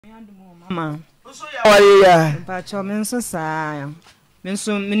Mama. Oya. Pacho menso saa.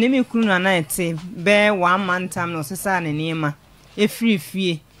 Menso menemi kunu na na ete be 1 month time no sesa ne niema. Efiri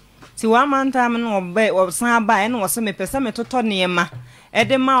fie. Ti 1 month time no obe osan ba e no se me pese me toto niema. E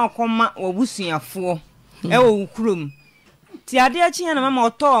de ma okoma obusuafo. E wo kurom. Ti ade achi na mama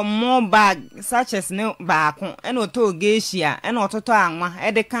oto mo bag sachets ne baako. E no to geishia, e no toto anwa,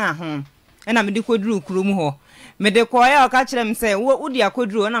 e de kan ho. E na me de koduru kurom ho. Me de koya ka kire me se wo di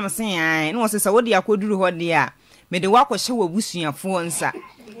akoduru na me se yan na wo se se wo di akoduru ho de a me de wakɔhye wo busuafo nsa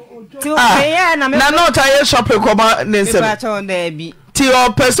ti o ya na me na no taye shop koma ne nsem ba cha onda bi ti o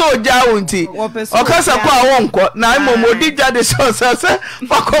pese oja wonti o kasa kwa wonko na imomodi jade so se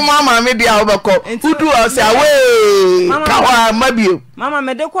fakoma ma me dia obekọ udu o se awe kawa mabio mama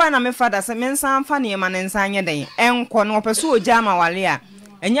me de koya na me fada se me nsa amfa ne ma ne nsa anye den enko no pese oja ma wale a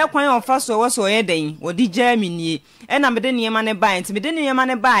enya kwan ofa so wo so ye den odi Germany e na mede niema ne bae nti mede niema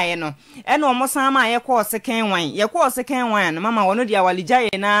ne bae no e na omosan ma ye ko second wan ye ko second wan no mama wono dia waligya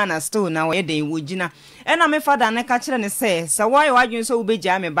ye na store na wo ye den wogina e na me fada ne ka kire ne se wo ye wadwen so wo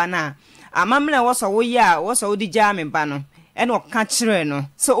begya me ba na amamle wo so wo ye a wo so wo di gya me ba no e na ka kire no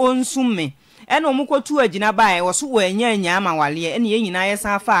se onsum me e na omukotu agina bae wo so wo anya ama wale e na ye nyina ye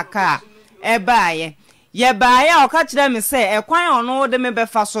san fa aka e bae ye baaya oka kire me se ekwan ono de me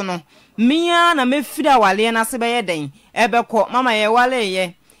befa so no mia na mefira wale na se be ye den ebekọ mama ye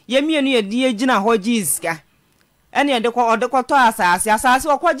wale ye mienu ye die gina ho jiska ene de ko odekoto asase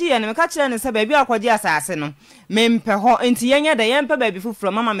okwaji ye ne me ka kire ne se ba bi akwaji asase no mempe ho enti ye nye de ye mpe ba bi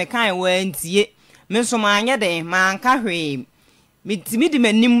fufuro mama me kan wa ntie me so ma anye de ma nka hwe mitimi di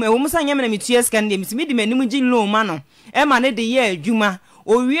manim ewo musa nya me na mitie ska ne mitimi di manim gi lo ma no e ma ne de ye adwuma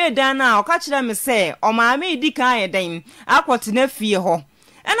owie dan na o ka kire me se o ma me di kan ye den akwoti na fie ho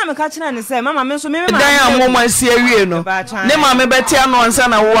ena me ka kire ne se mama me so me ma dan amoma si awie no ne ma me beti ano ansa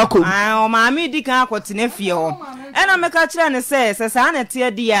na wo akom o ma me di kan akwoti na fie ho ena me ka kire ne se sa na te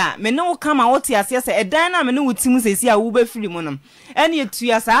adi a me ne wo kama wo te ase se edan na me ne wutim sesi a wo ba firi mu no ena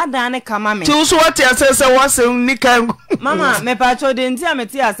etua sa dan ne kama me ti so wo te ase se wo se ni kan mama me pa cho de nti a me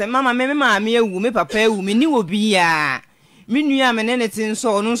te ase mama me ma me ewu me papa ewu me ni wo bi ya me nua me ne tin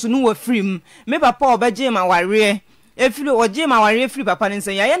so no so no wa frim me papa obaje ma ware efiri oje ma ware efiri papa ne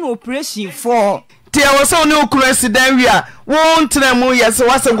nsen ya na operation for ti e wo so ne okuru accident wi a wo ntena mu yese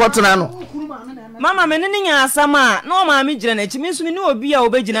wase nkotena no mama me ne nya asama na o ma me gira na chi me so me ne obi a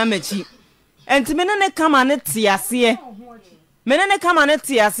obegina machi enti me ne kama ne tiase me ne kama ne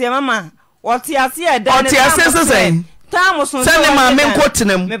tiase mama o tiase e dan ne tiase tamusun se ne ma me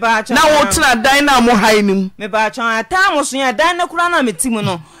nkotenam na wo tena dan na mo hainim me ba chan tamusun ya dan na kura na metimu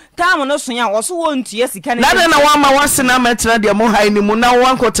no tamu no sun ya wo so wo ntue sika ne na na wa ma wase na metena de mo hainim na wo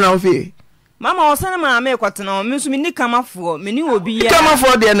nkotena ofi mama wo sene ma me kwotena me so me ni kamafo me ni obi ya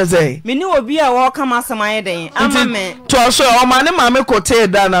kamafo de ne sei me ni obi a wo kama samaye den ama me to so o ma ne ma me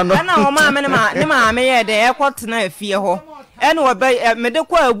kote dan na no na o ma me ne ma me ye de e kwotena afie ho ene wo be me de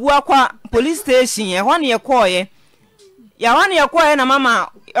kwa abu akwa police station ye ho ne ye koye ya wan ya kwa na mama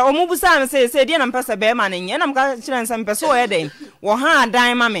omubusa me se die na mpesa be ma ne na mka kire nsa mpesa o ye den wo ha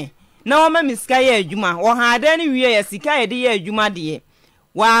adan ma me na wo ma misika ye adwuma wo ha adan ni wie ya sika ye de ye adwuma de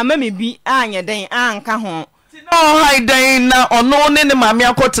wa ma me bi anye den anka ho no ha dan na ono ne maame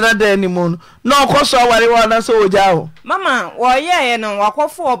akotena dan ni mu no okoso aware wa na so oja ho mama wo ye no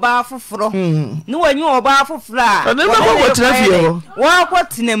wakofo oba foforo ni wanyu oba foforo a ne ko kotena fie ho wo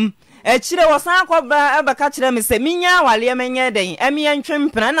akotenam echire wosan akọba abaka kire me se minya wale menye den emiye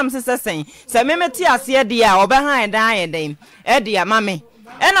ntwempena nam sesesen se memeti ase de a obehan dan ye den e de amame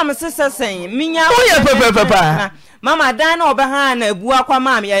enam sesesen minya papa mama dan na obehan na abu akwa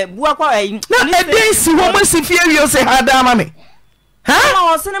mam ya abu akwa na eden si ho masifie wi se ha dan mame ha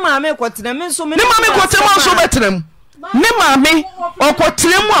mama wosene mame kwotena me so me ne mame kwotena so betrem ne mame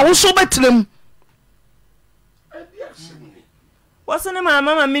okwotena mu a wo so betrem wasane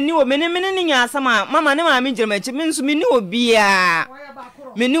mama meni wo meni ni nya asama mama ne mama jirmachi minsu meni obia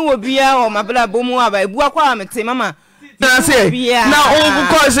o mabla bomu aba ebu akwa amete mama na say na o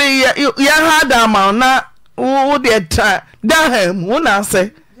ko say ya hada ma na wo de ta daham wo na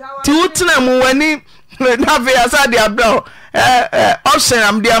say ti utna mu wani na ve asa de abro option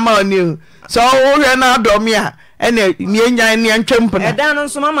am de ama oni so wo hwe na adom ya ene ni enyan ni antwempena edan no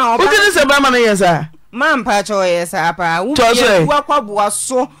so mama obi ni se ba ma na yesa mampa cho yesa pa wo bi akwaboa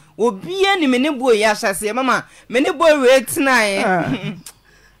so obi ani me ne bo ya hyase mama me ne bo we tinae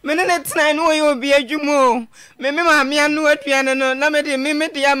me ne tinae no yo obi adwumo me ma me anu atuane no na me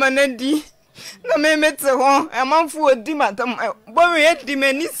de ama na di na me mete ho amanfo odi matam bo we di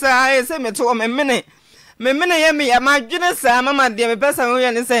mani saa se me to me me mena ye me ya madwene saa mama de me pesa me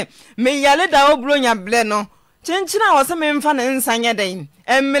ye ne se me yale da obro nya ble no chenchina wo se me mfa ne nsanye den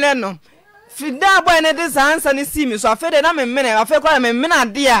emmele no fida boy ne de sansa ne si mi so afede na me mena afe kwa me mena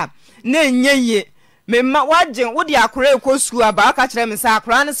de a na enye me ma waje wodi akora ekosu aba aka kire me sa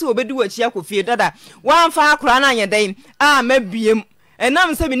akora ne se obedi wachi akofie dada wanfa akora na anye den a mabiem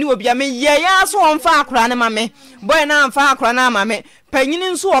enam se me ni obi a me ye ya so onfa akora ne ma me boy na amfa akora na ma me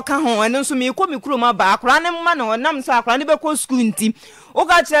panyini nso oka ho ene nso me ko me kuro ma ba akora ne ma no nam se akora ne be ko school nti o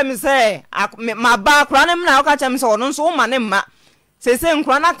ka kire me se ma ba akora ne na o ka kire me se ono nso o ma ne ma se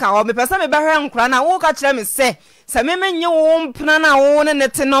nkora na ka o me pesa me be hwe nkora na o ka kire me se me menye wo mpna na wo ne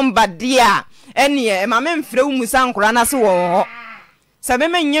te number dia ene ma me mfre wo musa nkora na se wo se me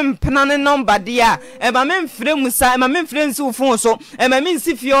menye mpna ne number dia ma me mfre musa ma me mfre nsi wo fon so ma me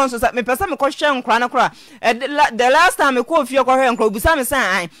nsi fie on so me pesa me ko hwe nkora na kora the last time me ko fie ko hwe nkora busa me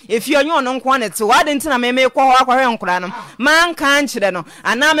san efie onye ono nko na te wa de ntina me ko ho akwa hwe nkora no man kan kire no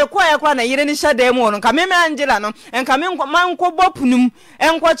ana me ko ya kora na yire ni hyade mu no ka me Angela no enka me man ko bopunum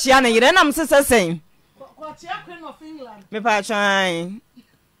enko chia na yire na me sesesen Queen of England. Me pa chan.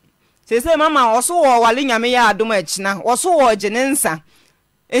 Se mama oso wo wale nyame ya adom achina. Oso wo genensa.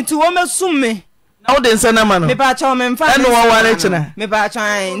 Enti wo mesum me. Na wo de nsa na ma no. Me pa chan me mfa. Eno wo wale china. Me pa chan.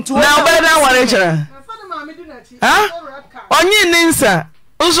 Enti wo na wo be na wale china. Ha? Onyi ni nsa.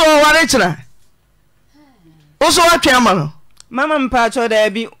 Oso wo wale china. Oso wa twa ma no. Mama mpa chan da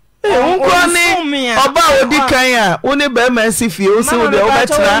bi. Unko ni oba odi kan a woni be ma sifie o se wo de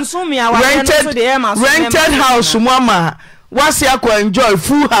obetra rented house mu ama wasi akọ enjoy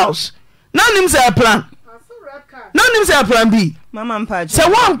full house na nim say plan B mama mpa se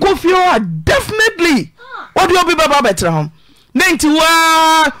wan ko fie o definitely odi obi baba betra hom nenti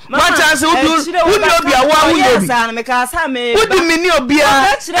wa chance wudi obi a wa wudi obi wudi mini obi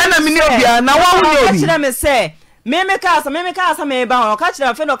a na mini obi a na wa wudi obi meme kasa me ba o ka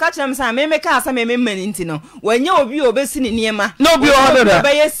kira fe no ka kira me sa meme kasa me mani nti no wanye obi obesi ni niema no obi o dada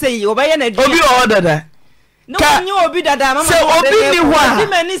obi ye sei obi ye na dua obi o dada no wanye obi dada mama se obi ni hwa obi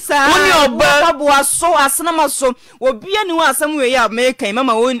mani sa woni oba bo aso asena maso obi ani wa asem we ya me kan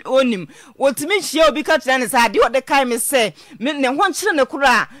mama onim wotimi hia obi ka kira ne sa de o de kai me se me ne ho kire ne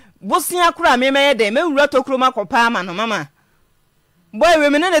kura bosia kura meme ye de me wura to kuro makopa ama no mama boy we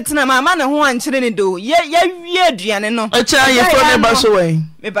menene tina mama ne ho ankire ne do ye wie aduane no acha ye fo ne ba so we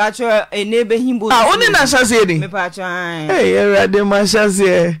me ba cho enebe himbo oni na hyase ni me ba cho erade ma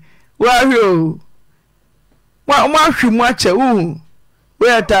hyase wa hwe wa hwe acha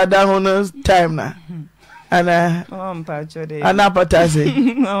we atada ho no time na ana mpa cho de ana patase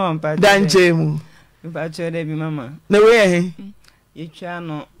mpa danje mu me ba cho de bi mama na we ye twa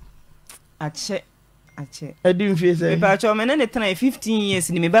no ache Edim fie say. Me pa cho me ne tena 15 years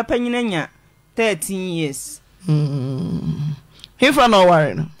ni me ba panyina nya 13 years. Hifa no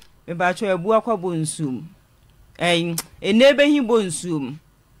worry no. Me ba cho ebu akwa bonsum. Enebe hi bonsum.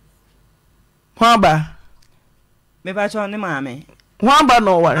 Hwaba. Me ba cho ne maame. Hwaba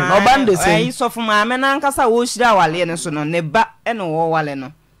no worry. No bande say. So fu maame na nkasa wo hira wale ne so no ne ba e no wo wale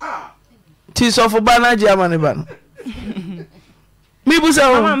no. Ti so fu ba na ji amane ba no. Me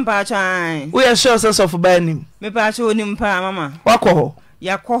busa mama mpa chan we are sure sense of banim me pa cha onim pa mama wakọ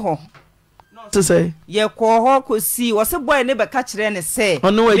ho to say ye ko ho ko si wo se boy ne be ka kire ne se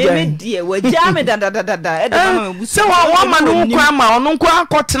me die wagya me dada e de mama me busa se wa ma no kwa ma ono kwa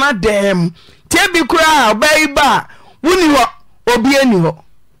akotena dem tie bi kura obai ba wuni ho obi ani ho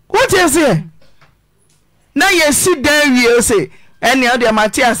what you say na ye si dan wie say ene o de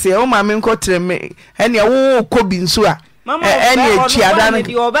Matias e o ma me nkotre me ene wo ko bi nsu a ene chiada no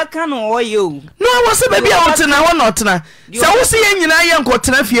di obeka no oyo no wo se baby a wotena wo not na se wo se ye nyina ye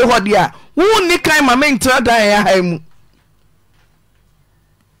nkotena fie ho de a wo ni kan ma me ntra dan ya ha mu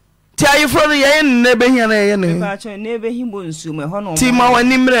ti ayi fro no ye ne be hia na ye ne ba cho ne be himbo nsu me ho no ti ma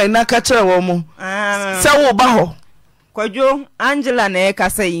wani mre na ka kire wo mo se wo ba ho Kojo Angela na e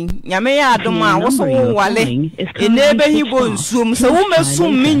kasa yi nyame ya adom a wo so wale enebe hibo nsum se wo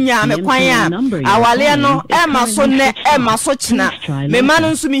mesum minya me kwan a awale no e ma so ne e ma so kina me ma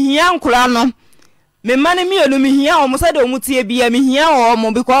no nsum hia nkura no me ma ne mienu me hia o mo se de o mutie bia me hia o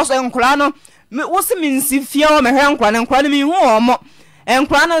mo because nkura no wo se min sifia o me hwe nkura ne nkura ne mi hu o mo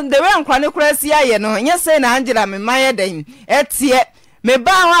nkura no de we nkura ne kura si aye no nya se na Angela me ma ye den etie me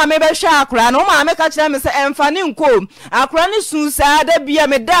ba wa me be hwa akura no ma me ka kira me se emfane nko akura ne sunsa da bia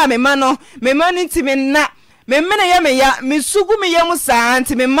me da me ma no me ma ni ti me na me mene ye me ya me sugu me ye mu sa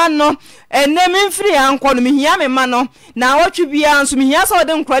anti me ma no ene me mfiri anko no me hia me ma no na wotwe bia nso me hia so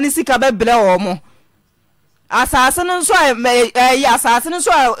de nkura ne sika be bre wo mo asase no nso ya asase no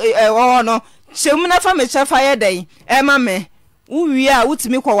nso no Shemuna fa me chefa ye den. E ma me. Uwi a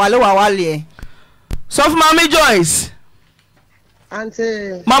utimi kwa wale wa wale. So Mama Joyce.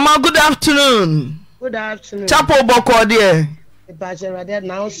 Auntie. Mama, good afternoon. Good afternoon. Chapo Boko dear.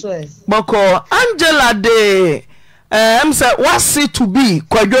 Boko Angela de say what's it to be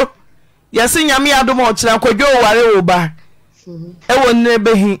Kwajo. Yes, nyame adom ochira Kwajo ware oba. E won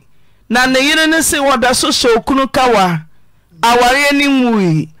nebehi. Na ne yire ne se woda so so kunu kawa. Aware ani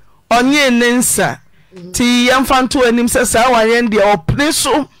mui. Onye nensa. Ti yamfanto anim se sa aware ndi opne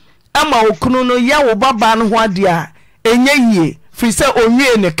so ama okunu no ya wo baba no ho ade a enye yie fi se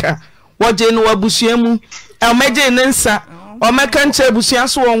onwie neka woje no wabusuamu amaje nensa o meka nche abusua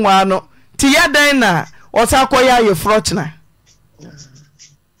so wonwa no ti ya dan na o ta koya ye frotna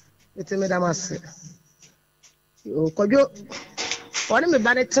eteme damase o kojo woni me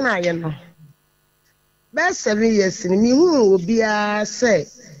ba ne tena ye no be 7 years ni mi hu obi a se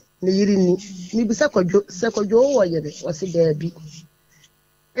ne yiri ni mi bisa kojo se kojo wo ye de o se daabi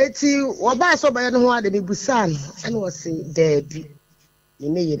eti oba so ba ye no ho ade mi busa no ene o se daabi ni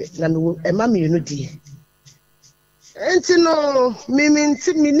ne yire na me ema me no die enti no mi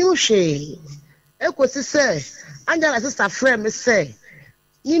ni hwe ekosi se Angela sister friend me se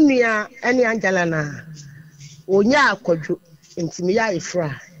ni nua ene Angela na onya akojo enti me ya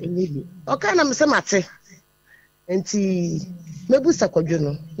ifra enibi oka na me se mate enti mebusa kojo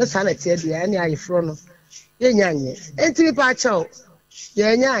no na sa na tie dia ene ayifro no ye nyanye enti mi pa chao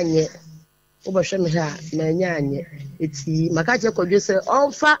ye nyanye obahwe me ha na nyanye eti maka che kojo se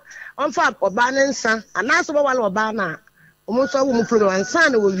onfa oba ne nsa anaso bo wale oba na omo so wo mu program nsa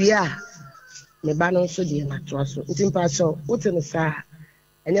na wo wi a me ba no so die na to so enti mpa chao wote no sa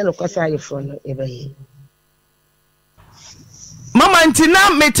enye no kwasa ayifro no ebayi Mama ntina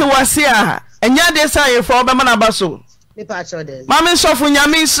mete wase a enya de sa ayifro obema na baso me pa chao de Mama sofo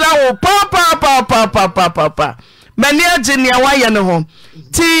nyame isra wo pa mani agenia waye ne ho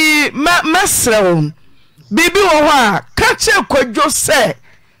ti mesre wo bibi wo ho a ka che Kwadwo se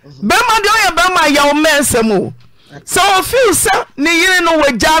bema de oye bema ya o mensem o so o feel se ne yire no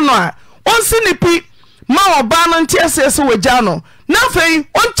wagya no a onsi ni pi ma oba no ntiase se wagya no na fei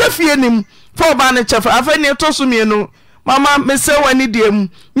on chefie nim fo oba ne chefa afa ne to so mienu mama mese wani diem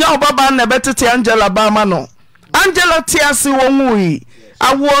nya oba na betete Angela ba ma no Angela tiase wo nwui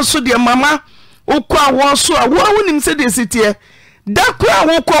awo so de mama ukwa wo so a wo wonim se de sitie da kura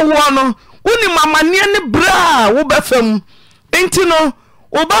wo kwa wo no wonim amane ne bra wo befam enti no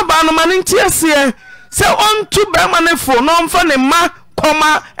wo baba no man ntiase se ontu be ma ne fo no mfa ne ma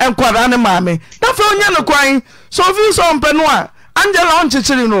koma enkwara ne maame da fa onya no kwan so fi so mpe no a Angela on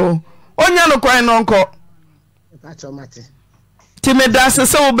chichiri no onya no kwan no nko ti me da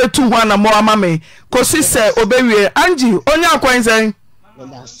se wo betu ho na mo amame kosi se obewie Angie onya kwan sen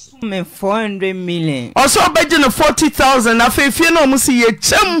me 400 million. Also beji no 40,000 na fefie na omusi ye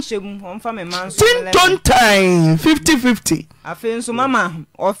chem. Onfa me man so. Tin time 50-50. Afi nso mama,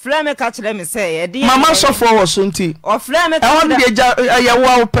 ofre me ka kire me say ye di. Mama sofo wo so nti. Ofre me ka. I want be ya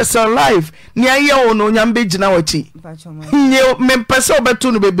wa personal life. Ni aye wo no nyam be gina wachi. Nye me pese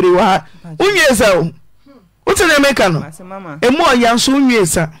obetu no bebre wa. Unwesa o. Uti na make no. Emu oyanso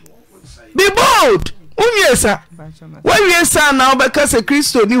unwesa. Be bold. Unwesa. Wanyesa na obeka se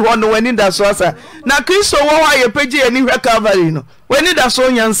Kristo ni ho no wani da so asa. Na Kristo wo wa ye page ani hwe Calvary no. Wani da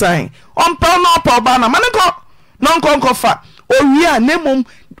so nyansan. Ompa no opa ba na maneko. Non konkofa. Owi a nemum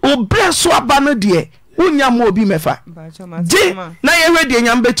obre so aba no de. Unya mo obi mefa. Ji na ye hwe de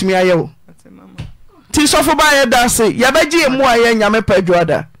nyam betumi aye wo. Ti sofo ba ye da se. Ya beji emu aye nyame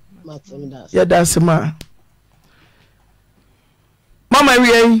padwoada. Ya da se ma. Mama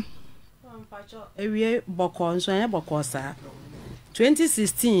wiei. Ewie boko nso anya boko sa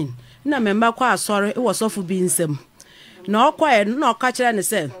 2016 na memba kwa asori e wosofu bi nsem na okwa na oka ne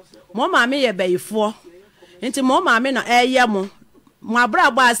se mo maame ye bayifo nti mo maame na eye mo abra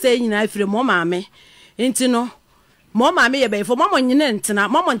agba ase nyina afire mo maame nti no mo maame ye bayifo mo nyine ntena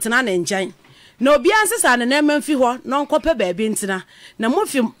mo ntena na njan na obi ansesa ne na memfi ho no nkope baabi ntena na mo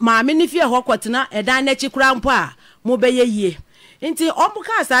fi maame ni fie ho kwotena edan na chikura mpo a mo beye yie nti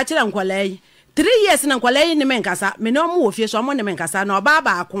omuka asa kire nkwalai 3 years na nkwalai ni menkasa me no mu ofie so omo ni menkasa na oba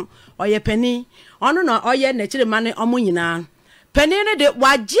ba ako oye pani ono na oye na kire mane omo nyina pani ne de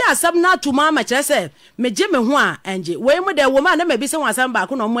waji asam na tuma ma kire se meje me ho a enje we mu de wo ma na mabisa ho asam ba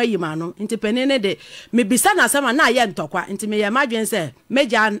ako na omo ayi ma no nti pani ne de mebisa na asam na ye ntokwa nti me ye madwen se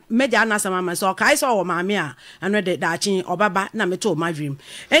meja na asam ma so kai so wo maame a ano de daachi obaba na me to madwem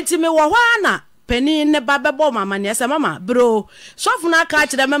nti me wo ho na pani ne ba bebo mama ne se mama bro sofo na aka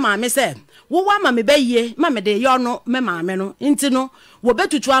kire me mama se wo wa mama be yie mama de yo no me mama no nti no wo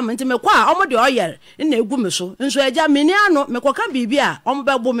betutu am nti me kwa omo de oyer na egu me so nso agya meni ano me koka bibia omo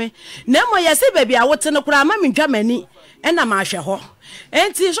be bo me na mo yesi baby a wote no kura mama ntwa mani na ma hwe ho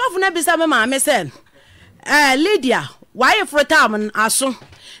nti sofo na bisa me mama se Lydia why for time aso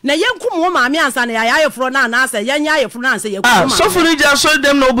na yenkum wo maame ansa na ya yefro na na asa yenya yefro na ansa yekum so funi ja so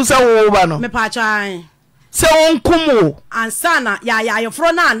dem na obusa wo ba no me pa chan se wonkum wo ansa na ya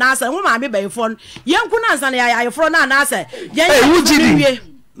yefro na na asa wo maame be yefro yenku na ansa na ya yefro na na asa yenya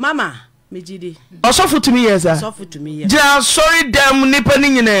mama me jidi osofu tumi yesa osofu tumi yesa ja sorry dem nipa ni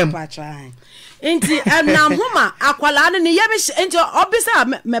nyinem pa chan enti na homa akwala ne ye be enti obisa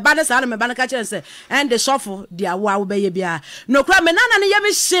me ba ne sa na me ba ne ka kire se and the sofo dia wa wo be ye bia no kura me nana ne ye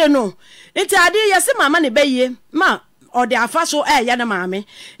be hye no enti ade ye se mama ne be ye ma ode afa so ya na maame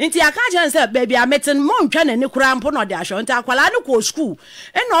enti aka kire se baby ameten mo ntwa na ne kura mpo na ode ahwe enti akwala ne ko school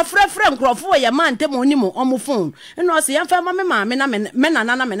ena ofrefre nkrofo ye ma ntem onimo omo phone ena o se ye fa mama maame na me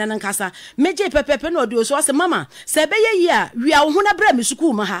nana na me ne nkasa meje pepepe na ode o so se mama se be ye yi a wi a wo hu na bra me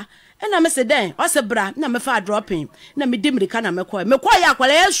school ma ha na me se den o se bra na me fa dropping na me dimirika na me koy ya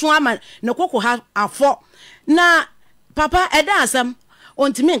kwala yesu ama ne kokko ha afo na papa eda asam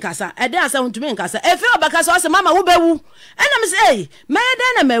ontimi nkasa eda asam ontimi nkasa efe obakasa o se mama wo bewu na me se me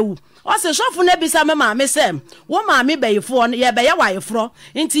den na mewu o se sofo na bisa me ma me se wo ma me beyefo ye be ye wayefro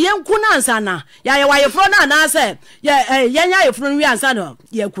nti yenku na ansa na ya ye wayefro na na se ye nya yefro wi ansa na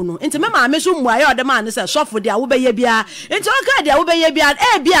ye kunu nti me ma me so mu aye ode ma ne se sofo dia wo be ye bia nti o ka dia wo be ye bia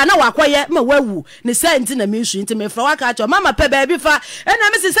bia na wakoye ma wawu ne se nti na me su nti me fra waka cho mama pe ba bi fa na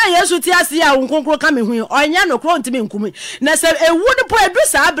me se yesu ti ase ya nkonkro ka me hu onya no kro nti me nkumi na se ewu ne po edu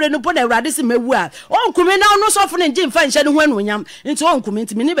sa abre ne po na awrade se mewu a o nkumi na no sofo ne nji mfa nhye ne hu anuonyam nti o nkumi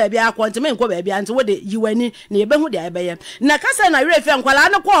nti me ni ba bia akọ nti me nkọ ba bia nti wo de yiwani na ye behu de ayebeye na kasa na were fe nkwala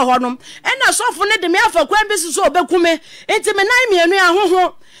ne kọ ho no na sofo ne de me afa kwan bi so obekume nti me nan mienu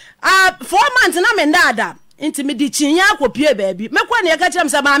ahoho 4 months na me ndada nti me di chinya akopie baabi mekwa ne ye ka kire me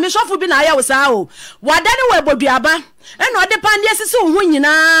se ma me sofo bi na aya wo saa o wadane we boduaba ena ode pande asisi ho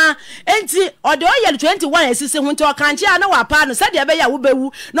nyina enti ode oyel 21 asisi ho nti okanche na wapa no sade be ya wo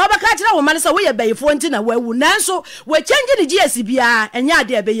bewu na obeka kire wo mane se wo ye bayefo nti na wawu nanso we change the GS bia enya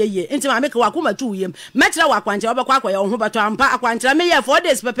ade be ye enti ma meka wakoma tu yem metire wakwanche obekwa akoye ho bato ampa akwanche me ye 4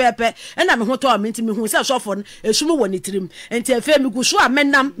 days pepepe ena me ho to me nti me hu se sofo no esumu woni tirim enti efe me gusu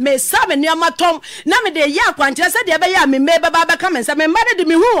amenam me sa me niama tom na me de ye akwanche sade be ya me baba beka me se me made de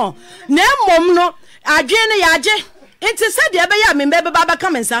me hu na mom no adwene ya age enti said ya be ya me be baba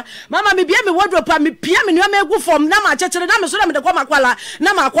kamensa mama me bia me wardrobe me pia me nua me egu form na ma chechere na me so na me de kwa makwala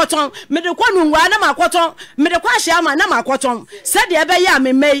na ma akoton me de kwa nunwa na ma akoton me de kwa hia ma na ma akoton said ya be ya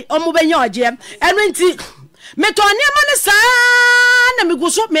me mei omo benya oje enu enti me to niam ne sa na me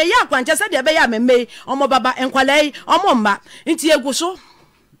guso me ya kwanche said ya be ya me mei omo baba enkwalai omo mba enti eguso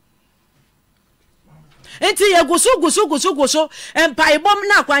enti ye gusu empaibom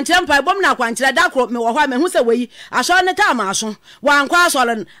na akwankyere dakro me wo ho me hu se weyi aso ne ta ma aso wankwa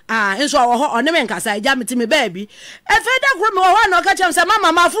asole enso wo ho one me nkasa eja metime baabi efe dakro me wo ho na ka chem se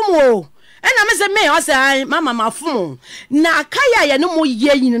mama mafum o ena me se me o se mama mafum na kaya ye no mo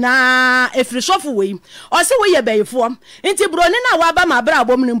ye nyina efiri sofo weyi o se we ye bayefo enti broni na wa ba ma bra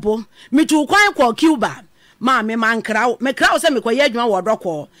abom ne mpo mitu kwan kwa Cuba ma me mankrao me krao se me koye adwuma wo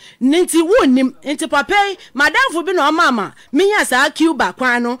doko nti wonim nti papa madam fu bi no mama menya sa Cuba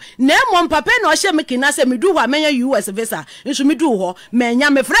kwan no na emo papa na o hye me kina se me du ho amenya US visa nso me du ho menya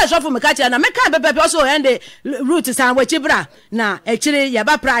me fresh of me ka kire na me ka bebe so ende route san wa chibra na ekire ye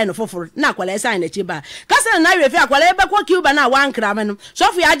ba prai no foforo na kwala sign na chiba kasa na we fi akwala e be kwa Cuba na wan kra me no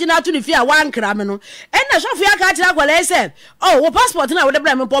so fu ya gina to ni fi a wan kra me no na so fu ya ka kire akwala e se oh wo passport na wo de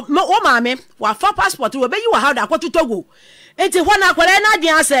bra me wo mama wa fa passport wo be wa how da kwatu Togo enti hona akwara na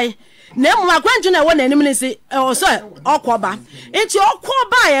adwen asai na emu akwantu na wo na anim ne se o so okoba enti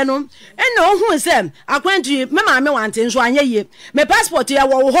okoba ye no na ohun se akwantu me ma me wante nso anye ye me passport ya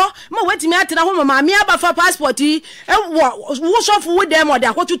wo ho ma wetimi atena ho ma me aba fa passport wo sofu wo dem ode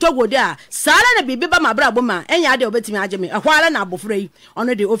akwatu Togo de a sala na bibi ba ma bra bo ma enya de obetimi age me ehwala na abofra yi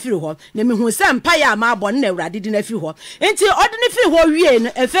ono de ofiri ho na me hu se mpa ya ma abo na awrade di na fi ho enti ode ne fi ho wie no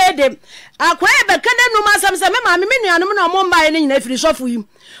efe de akwara be kana nu ma sam se me ma me nuanom na mo mba ye ne nyina firi sofu yi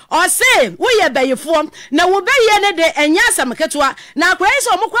o se wo ye bayefo na wo be ye ne de enya asam ketwa na akwara se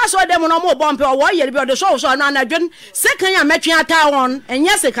omo kwa so dem no mo bompe wo ye bi o de so no anadwen sekan ya metwe ata won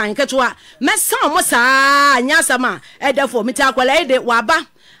enya sekan ketwa mesa omo saa enya asam a edafo meti akwara de waba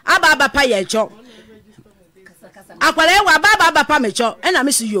aba pa ye cho akwale wa baba papa mecho na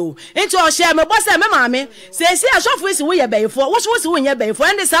me si yo enti o share me boss me maame se asofo isi wo ye bayefo wo so wo ye bayefo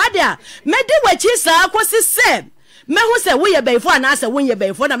and sa dia me di wachi sa akosi se me hu se wo ye bayefo na asa wo ye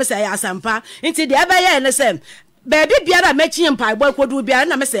bayefo na me se ya asampa enti de aba ye ne se baby biara mechi mpai boy kodu biara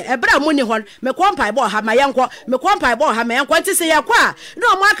na me se ebra mu ni hon me ko mpai boy ha ma yenko me ko mpai boy ha ma yenko enti se ye kwa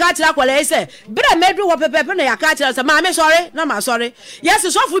no mo aka atira kwale se bra medu wo pepepe na ya ka atira se maame sorry na ma sorry yes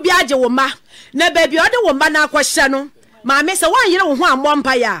sofo bi age wo ma na baby ode wo ma na akwahye no maame se wan yire wo ho ambo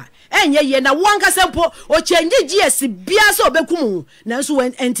mpa ya enye ye na wo ankasa mpo o change GS bia so obekum na so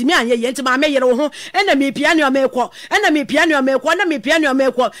entimi anye ye enti maame yire wo ho ena me pia ne o mekọ ena me pia ne o mekọ na me pia ne o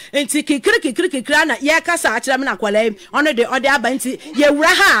mekọ enti kikiri na ye kasa akira me na kwalai ono de ode aba enti ye wura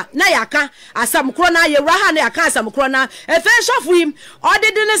ha na yaka asam kro na ye wura ha na yaka asam kro na efe shofu him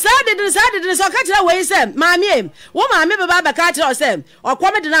ode de ne sa ka kira we se maame wo maame baba ba ka kira o se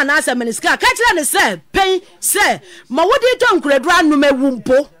okwo me de na asam ne ska ka kira ne se pen se ma wodi to nkuredu anu mewu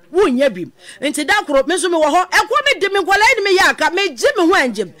mpo wunye bim nti da kro me so me wo ho ekwo me de me kwala ni me yaka me ji me ho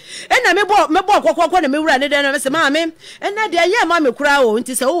anjem ena me bo kokoko na me wura ne de na me se maame ena de ye ma me kura o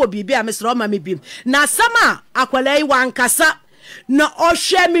nti se wo bibi a me sro ma me bim na sama akwala yi wankasa na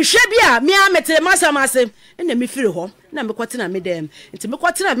ohwe me hwe bia me ametere masamase ena me firi ho na me kwatena me dem nti me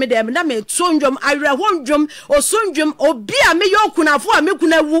kwatena me dem na me sondwom awira hondwom osondwom obi a me yokunafo a me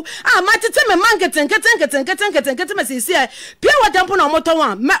kunawu a matete me manketen me sisi pia watampo na omoton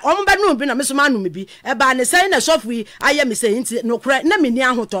a me omba no bi na me so ma anu me bi e ba ne sai na sofui aye me sei nti no kra na me ni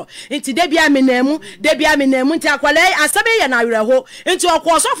ahoto nti de bia me namu nti akwale asabe ye na awira ho nti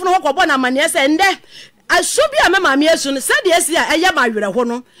okosofo no hokọbọ na mane se nde asubi a mama me asu no sade esi a eye ma werɛ ho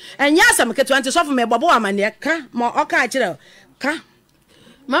no enya asam keto anti sofo me bobo amane ka ma oka akire ka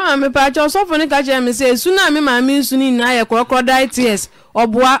mama me pa cho sofo ne ka kire me se esu na me mama esu ni na ye crocodile tears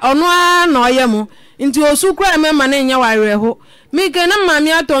oboa ono a na oye mu nti osu kura me ma na enya werɛ ho me ke na mama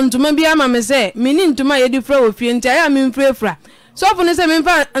me atontuma bi ama me se me ni ntuma ye di fra ofie nti aya me mfrefra sofo ne se me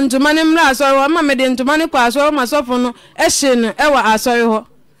mfa ntuma ne mra asori ho ma me de ntuma ne kwa asori ma sofo no ehye no ewa asori ho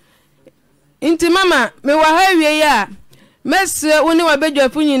inti mama me wa hawie ya mese woni wa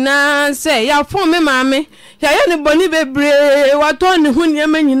bedwafu nyina se ya fon me maame ya ye ne boni bebre wa to ne hu ne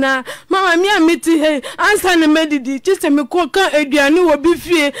manyina mama mi amiti he ansa ne medidi chise me ko kan aduane wo bi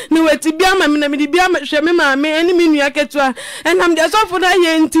fie ne wati bia ma me na me di bia hwe me maame eni me nua ketua enam de sofo na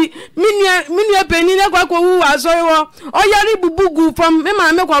ye nti me nua pani na kwa wu asori wo oyari bubugu fam me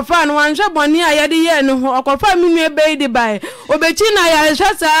maame kwa fa no wanhwe boni a ye de ye ne ho okwa me nua be di bai obechi na ya hwe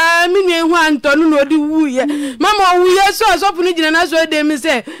sa me nua hu antonu no di wu ye mama wu ye so ni jina na so de mi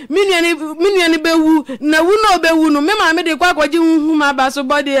se mi nua ni bewu na wu no bewu no me ma me de kwa kwaji hu ma ba so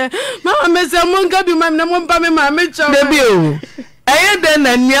body mama me se mo nka bi ma na mo mpa me ma me cho baby o eye de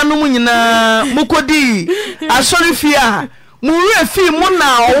na nuanom nyina mukodi asori fie a mu re fi mu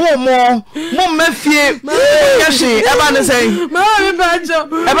na owo mo mafie yesi eba ne sei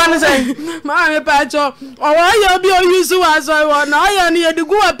mama me pa cho owo yo bi o yusu wa so wo na oyo ni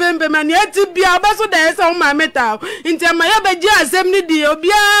edigu wa pembe ma ni eti bia ba so da ese o ma meta nti ma ya beji asem ni di obi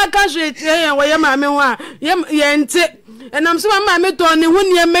a ka hwe tie yan wo ye ma me ho a ye nti enam so ma me to ne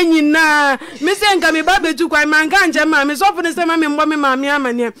hu ne manyina me se nka me ba betu kwa ma nka nje ma me so fu ne se ma me mbo me ma me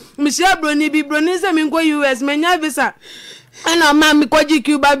amane me sia broni bi broni se me nko US menya visa ana ma mi kwaji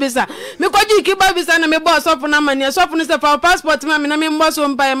Cuba visa na me boss off na mania so fu se fa passport ma me na me mbo so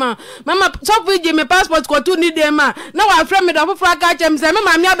mpa ma mama so fu je me passport ko tu ni dem ma na wa frame me da fu fra ka chem se me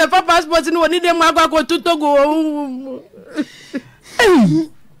ma me abe fa passport ni woni dem agwa ko tu Togo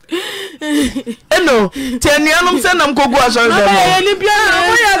eno tenianum se nam kogu asori dem ni bia na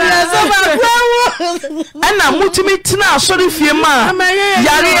ya bia so ba kwawo ana mutimi tina asori fie ma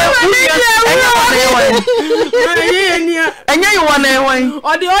yare enya yi wana ewan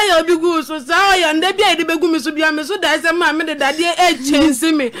odi oya obigu so sa oya nde bia ide begu mi so bia me so da se ma me de dade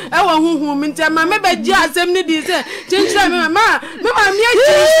chensi me e wo huhu mi ntia ma me be ji asem ni di se chenchira me ma mi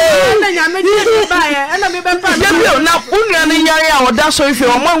chensi na nya me di ba ya na me be pa ya na unua ne yare a oda so fie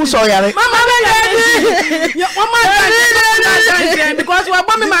o mo so yare mama be ya o ma because wa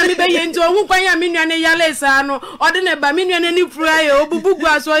bo me ma mi be ye nti ohun kwan ya me nua ne yale sa no odi ne ba me nua ne ni fura ye obubugu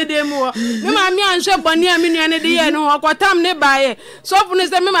aso ide mu o me ma mi anhwe boni a me nua ne de ye no okotam ne ba ye so fu ne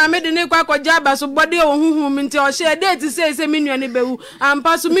se me ma me de ne kwa koja ba so body ohunhu mi nti o she date se me nua ne bewu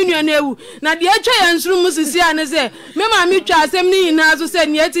ampa so me nua ne ewu na de atwa ya nsuru mu sisi a ne se me ma mi twa asem ni ina so se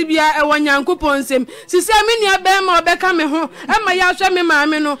ne ati bia e wonyankopon nsem sisi me nua be ma obeka me ho e ma ya hwe me ma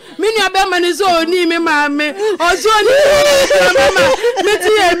me no me nua be ma ne so oni me ma me o so oni mama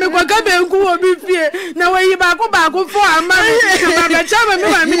metie me kwa ka benku obi fie na wayi baako fo ama ma be chama me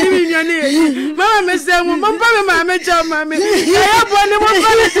ma me ni nyane mama me se mu mpa me ma me chama me ya bo ni mo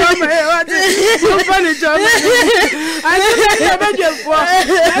pa ni chama wate mo pa ni chama ani me be jefo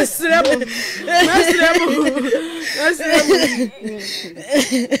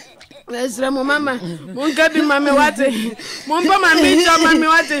Esremo mama munka bi mama wate mumpa mama chama me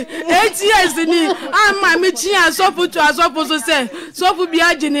wate 8 years ni ama me chi asofu so se sofu bi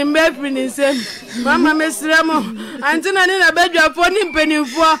agi ni mbefri ni se mama me sremo antina ni na bedwafo ni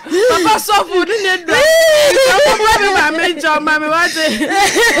mpenimfo papa sofu ni ne do papa bi mama chama me wate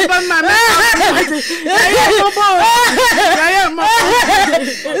papa mama aye mo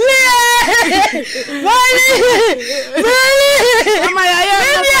mama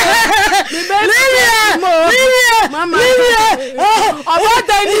Mama, about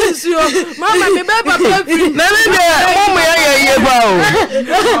that is you. Mama, me papa free. Mama,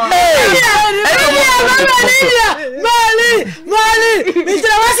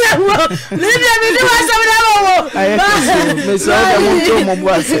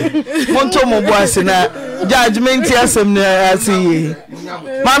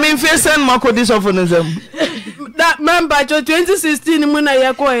 that member 2016 muna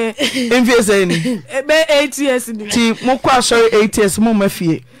yakoe Enfiese ni be 8 years ni ti mo kwa sorry 8 years mo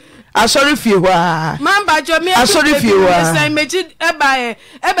mafie asori fie wa member jo me asori fie wa say meji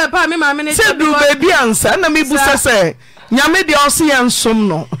ebe pa me ma me ne se du baby ansa na me busa se nyame de ose ye nsom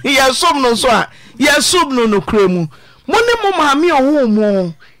no ye som no so a ye som no no kremu mo ne mo ma me owo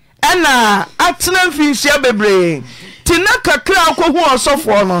mo ena atena mfinhia bebre ti na kakra akohu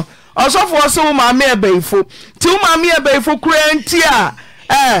osofo no osofo se wo ma me ebeifo ti wo ma me ebeifo kura nti a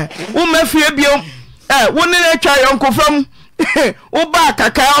wo mafie bio wo ne na twa yonkofam wo ba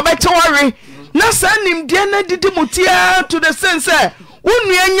kaka obeteware na sanim de na didi mutia to the sense wo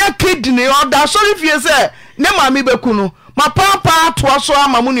nuanya kidney oda sorry fie se ne ma me beku no ma papa to so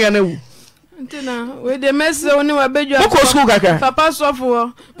ama mu nua na wu ntina we de messe oni wa bedwa ko school kaka papa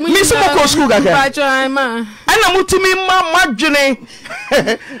sofo mi se ko school kaka pa cho ai ma ana mutimi ma madwene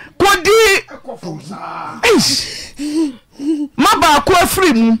kodi ma ba ko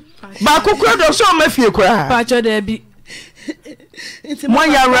afri mu ba ko kura do so ma fie kura pa cho de bi mo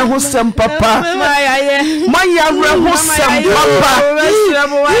ya reho sem papa mo ya reho sem papa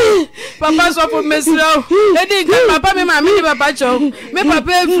papa so for mesro edi papa me ma me papa cho me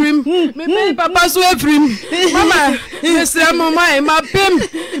papa efrim me papa so efrim mama mesra mo ma pem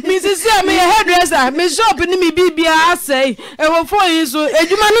mi sisi me hairdresser me shop ni mi bibia asai e wo fo yin so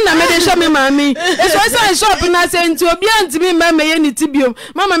eduma no na me de sha me ma mi e so say shop na say nti obi antimi ma me ye ni tibio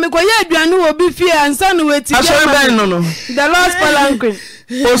mama me ko ye aduane wo bi fie ansa no we tibia asori ben no no the last palanquin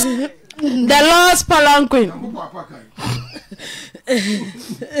the last palanquin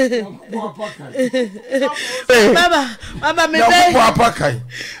Baba me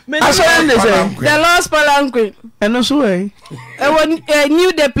the last palanquin eno so e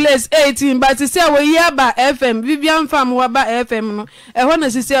new the place 18 but say we hear ba FM Vivian Farm wa ba FM no e ho na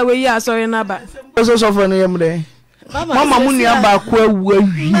say we hear asori na ba so for no yemde mama mu ni aba ko awu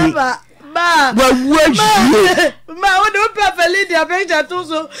awie ba ma o do papa lady abenja to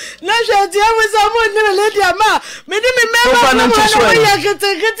so na shoti awu so mo ni lady ma me ni me member no ya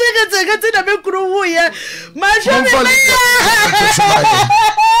kete na be kuru wu ye ma sho me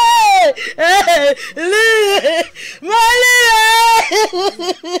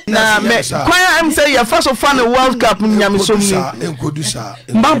na me kwa am say your first of fun World Cup nyame so mi enkodusa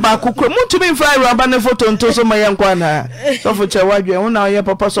mbaba kokro mutumi mfa raba ne photo nto so mayankwa na so fo che wadwe won na ye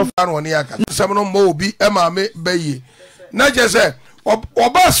papa so fun woni aka sam no mo obi e ma me bayi na je se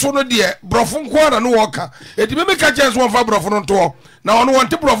oba so no de brofo nko na no woka edi me ka chance won fa brofo no nto na ono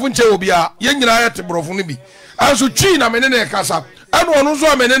wonte brofo nche obi a ye nyina ye te brofo no bi anso twi na me ne kasa ano ono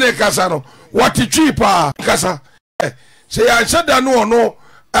so me ne kasa no wati twi pa kasa se ya shada no ono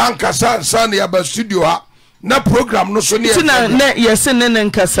ankasa san ya ba studio ha na program no so ne tina ne yese ne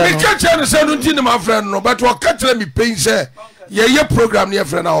nkasa no ka che no se no ntini ma friend no but o ka tell me pain se ye program ne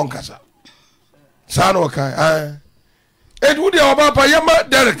friend na onkasa san o kai would you papa yama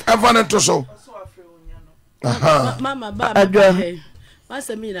Derek Evan to so mama baba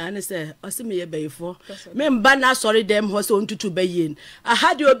Wasa me na ne say ose me ye bayifo me mba na sorry dem ho se ontutu bayen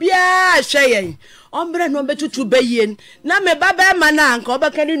aha de obi a hweyen ombre no betutu bayen na me baba ma na anka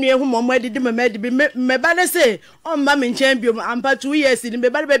obaka ni nue hu momo adidi me ba ne say omba me nchen biom ampa 2 years ni me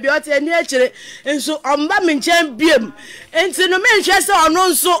ba be bi ote ani akire enso omba me nchen biom enti no me hwe se ono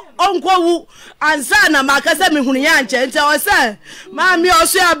nso onkowu ansa na makasa me hunu ya nche enti o say maami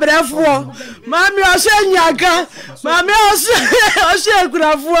oso abrefo maami oso nyaka maami oso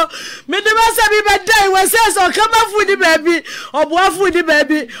ekurafuo me de ba se bi be dai we say so kama food baby oboa food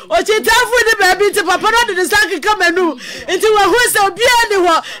baby o chita food baby ti papa no de sank kamanu enti we hu se obi ani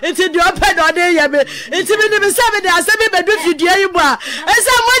ho enti de opa do de ye me enti me de se me de asemi be do fidua yi bo a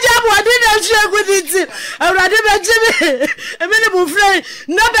esa moja bo ade na hwe aguditi awrade be jimi e me ne bu frey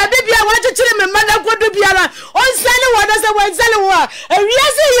na baby bia wa chichire me mana kodu biara on sale wo na se wo sale wo a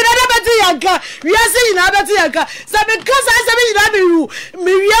wiase yira na beti yanka wiase yira beti yanka sabe kasa sabe yira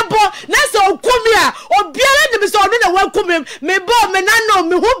me wiebo na se okumi a obiara de me se onu na wakumi me bo me na no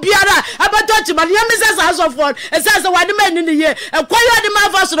me hu biara abato chimani ya me se sa so for esa se wade me ni ye ekwayo de ma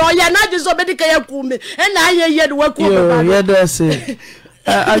fa so ya na je so be de ka yakumi e na ye de wakumi ba ye do se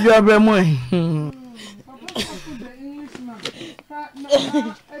ajo abremu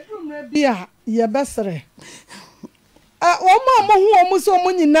bia ye besere mo hu omu so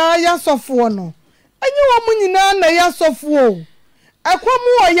mu nyina ya sofo no anyi omu nyina na ya sofo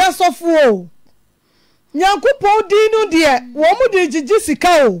akwamu o ya sofo nyankopon dinu de wo mu de gigi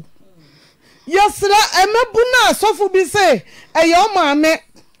sika o yesra emebu na sofo bi se eyo maame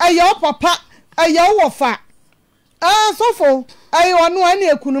eyo papa eyo wofa sofo eyo no ani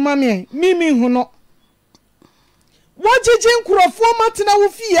ekunuma me mimi hu no wojiji nkurofo matena wo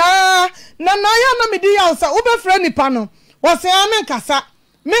fia na ya na medi ya osa wo be fra nipa no wo se ame nkasa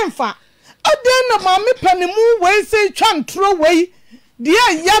memfa aden na maame panimu we se twantro we de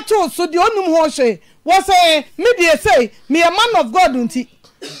ya to so de onum ho hwe wo se me de say me a man of God nti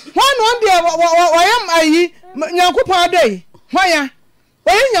one de wo yam ayi nyankopon adai hwan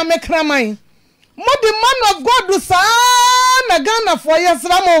wo nyame kraman mo de man of God sa na Ghana for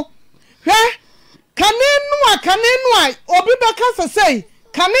yesra mo hwe kanenu obi beka say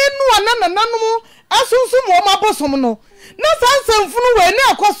kanenu na nananom asunsu mo mabosom no na sansamfunu we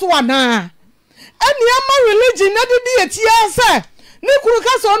na akoso ana ani ama religion na de etia say ni kuru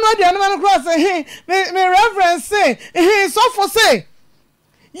ka so no de anama cross me reverence say so for say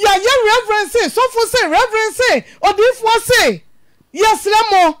ya reverence say so for say reverence say odifo say yes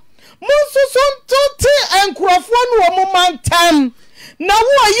lemo munsusu tuti enkurofo no mo mantam na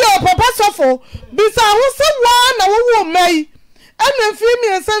wo ayi papa sofo bisa wo se wa na wo mai ana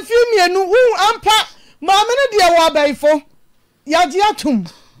fimi san fimi anu wo ampa ma me ne de wo abaifo ya ji atum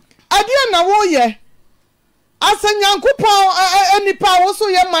ade na wo ye asanyankopon anipa wo so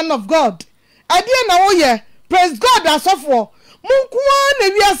ye man of God ade na wo ye praise God asofo munkuwa na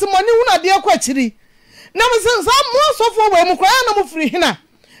wiase moni hu na de akwakyiri na me se sa mo sofo we mu kwa na mo firi hina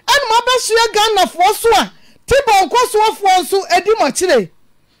ana ma ba hye Ghana fo so a tibon kwosofo nso edi mochire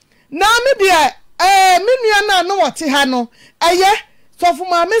na me de menua na no wote ha no eye sofo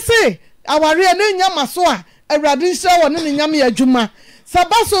ma me se aware na nyama so a awrade nhira wo ne nyama ya adwuma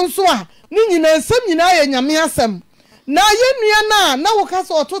sabaso nso a ni nyina nsem nyina ya nyame asem na ye nua na wo ka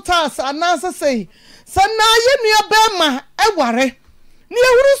so otota asa na sesei sana ye nua ba ma eware ni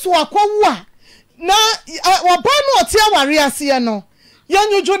ehuru so akwawu a na oba no ote aware ase no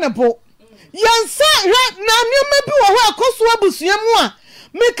yanyojo ne bo yansa na nneema bi wo ho akoso abusua mu a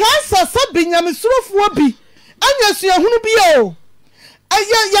me ka sasa binyamesrofo bi anya suahunu bi o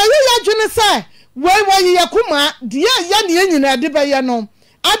ya dwene sai we yakuma de ya ne nyina de ba ye no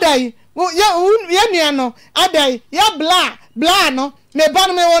adai ya nua no adai ya bla no me ba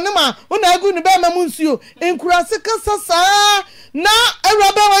no me wonu ma una agu ne ba ma munsuo enkurase kasasa na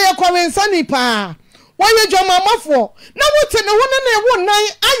awraba wa yakwarensa ni pa woye joma mafo na wote ne wona na ewo nan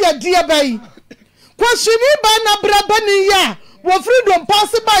aya de bai kwashini ba na braba ni ya wo freedom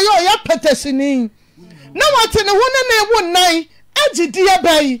pass by yo ya petesini na wote ne wona na ewo nan agidi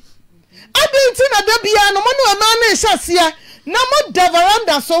bai adinti na da bia no mo no ma na ehyasia na mo da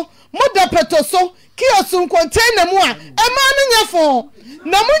veranda so mo da peto so kiosun container mu a ema no nyafo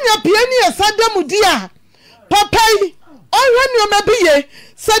na mo nya pie ni esada mu dia papai ohwe ni o mabiye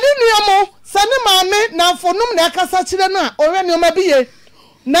sani nuamo sani maame na fonum na akasa kire no a ohwe ni o mabiye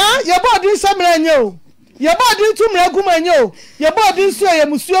na ye body samra nye o ye body tumra guma nye o ye body nsuo ye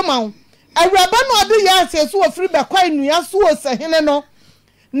musuo mawo awraba no ade ya aseso wo firi be kwai nua so wo sehene no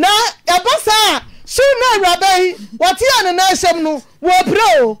na yabasa shi na awraba yi wati ya na ahyem no wo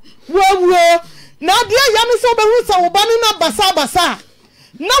bro wo na de ya me so be hu sa wo ba no na basa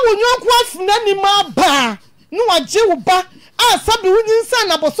na wonyo kwa funa ni ma ba no waje wo ba asabi wunyin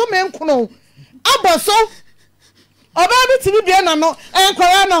na boso me nkono aboso oba bi tibi bia na no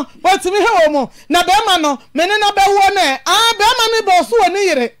enkwara no botimi he wo mo na be ma no mene na be wo na be ma no be so woni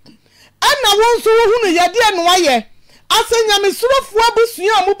yire ana won so wo hunu yade no waye asenya mesurofo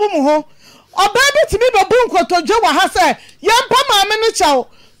abusua amubu mu ho oba bi tibi be bu nkotodwe wa ha se yempa ma me no chawo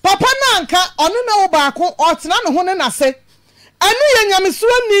papa na anka ono na wo ba ko otena no ho ne na se anu ye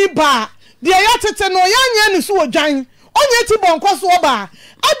nyamesuro ni ba de ya tete no ya nya ni so odwan onye ti bonko so ba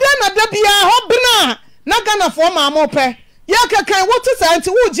ade na da bia ho bena na gana fo ma mo pe ya kekan wo ti santi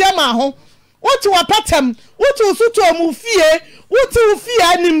wo je ma ho wo ti wa patam wo ti usuto mu fie wo ti u fie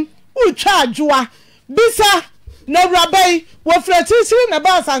anim wo twa adwoa bisa na rabai wo fretisi na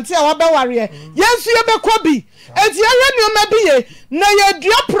ba santi a wa be ware yesu ye be kobi enti ye ni o ma biye na ye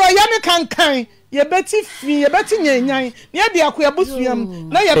dua pro ya ne kankan ye beti fi ye beti nyanyan ne de akoya busuam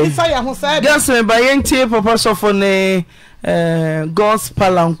na ye bisa ya ho sa gas me ba yentie papa sofo ne God's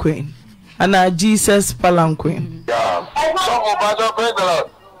palanquin and Jesus palanquin. Yeah. So Pastor praise the Lord.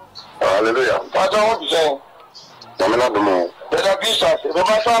 Hallelujah. Pastor what you say? Domina domo. The bishop, the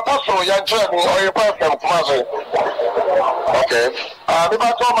pastor apostle ya church Oyerepa from Kumasi. Okay. The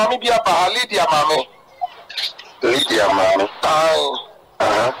pastor mami bia ba Lydia mami. Lydia mami.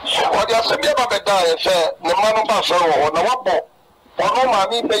 What you say bia ba beda say the manu pastor wo na wabo. Ono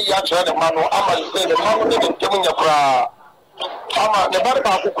mami be ya church the manu ama say the manu de kemunya kra. Ama ne bari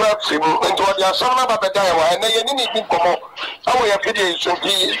ba kukura sim into the asana ba beda ya wa na ye ni ni komo awo ya fidi so bi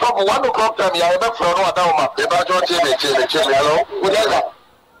so 1 o'clock time ya be fro no ada ma e ba jo chele hello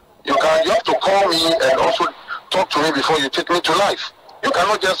you have to call me and also talk to me before you take me to life. You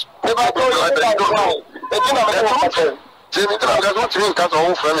cannot just never go like that. You don't know. Jimmy, that's what you mean cuz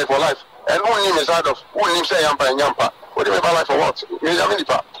all friend me for life. And who name is out of who name say yampa. What do you mean by life for what? Me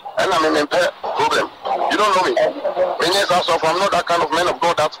jaminipa. And I'm in problem. You don't know me. When yes, also, I'm not that kind of man of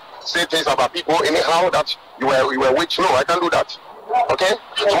God that say things about people anyhow that you were witch. No, I can't do that. Okay?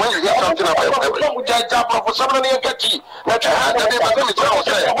 So when you hear something about me,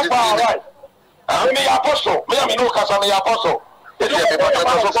 apostle. Me, I'm apostle.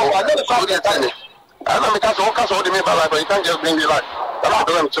 I don't make us all cast all the me by life, but you can't just bring me life. That's what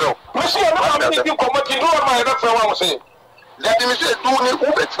I'm true. Let me say, do me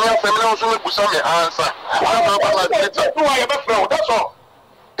who bet me and family also make some answer. That's all.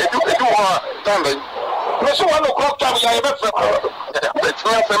 If you are done, Miss 1 o'clock time, I have a bet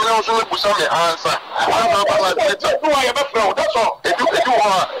me and family also make some answer. That's all. If you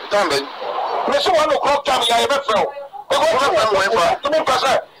are done, Miss 1 o'clock time, I have a throw.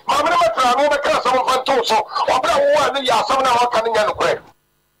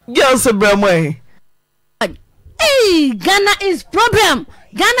 Yes, Bramway. Hey, Ghana is problem.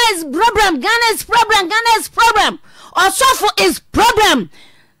 Ghana is problem. Osofo is problem.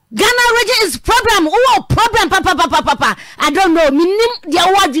 Ghana region is problem. Oh, problem, papa. I don't know. Minim dia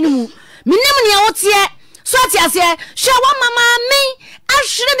wadwinu. Minim ne otie. So atiase. Shawa mama me.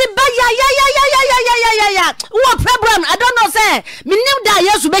 Ashire de ba ya. Oh, problem. I don't know say. Minim da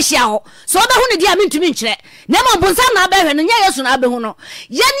yesu be hia ho. So oba hu ne dia mintumi nkire. Na mo bonsa na ba hwe no nya yesu na ba hu no.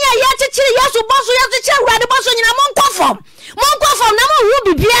 Ye ne ya chechire yesu boso yesu che wrade boso nyina mo nkofom na mo hu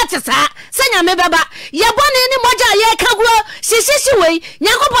bibia tesa. Senya me beba. Ye bone ni moja ye kaguro sisisi wei.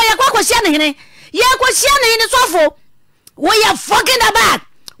 Nyakopo ye kwakohia ne hene. Ye kwakohia ne hene sofo. We are fucking about.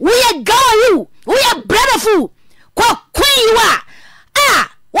 We are going you. We are brotherful. Queen you are.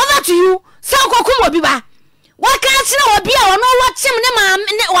 What to you? So kokumo biba. What can't you know be or no watch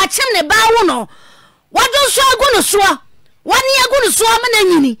him ne ba no. What do so gonna swa? 1 year gonna swam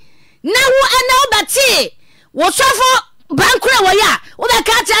and now and now but what so for bankra waya? What I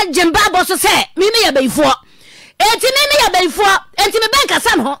can't jemba boss say, Mimi a before. Mimi a before, and to me bank a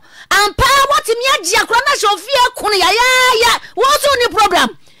somehow. And pa what me a diacrona show fear kunya. What's on your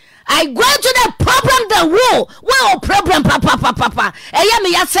problem? I go to the problem the war. Well, problem, papa. Me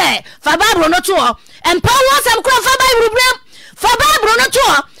ya say, Fababro no tour. And pa was some crop Fababro no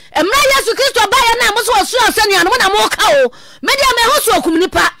tour. And my yes, Christo by a name was so sunny and when I'm more cow. Media me also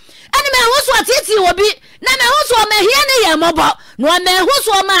communipa. And me also a titi will be. Nana also me here mobile. No me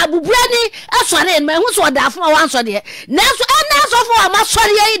whoso ma bubrani asore me whoso da fun wan so de na so for ma sore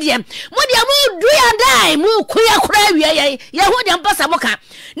ye de mo de mo do ya dai mo kuya kura wie ye ho de mpasa boka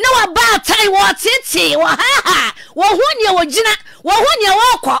na wa ba tai wo titi wo ha wo hu ne wo gina wo hu ne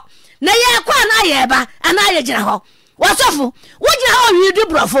wo kọ na ye kwa na ye ba ana ye gina ho wo sofo wo gina ho wi du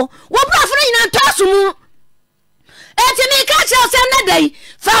brofo wo brofo ni na tosu mu eti mi ka che o se na dai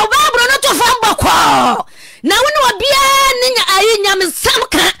fa Bible no to fa mbokọ na woni obia nya nyame sam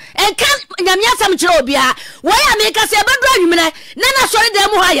ka enka nyame asam kire obia wo ya me ka se bedo anwumene na na sori da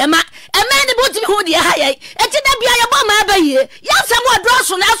mu ha yema ema ne botimi ho de ha yai eti da bia ye bo ma abaye ya sam odro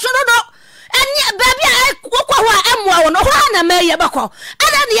so na so no enye babia kokwa ho emwa wo no ho na ma ye bakọ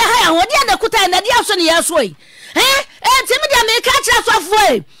ada ne ha ya ho de na kuta na de aso ne ya so yi enti me de me ka kire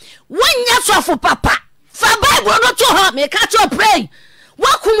sofo e wonya sofo papa fa bible no to ho me ka to pray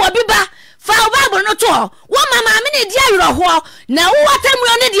wakum obiba fa bible no to ho wo mama me ne dia yoro ho na wo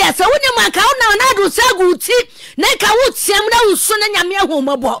watamro ne dia se woni manka wo na na do sagu ti na ka wo tiam na usu na nyame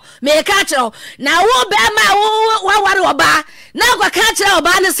ahomobo me ka kire na wo be ma wo ware oba na kwa ka kire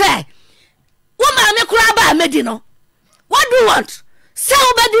oba ne se wo mama kura ba medi no what do you want se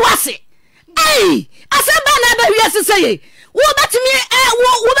wo be di wase asaba na ba wiase seye wo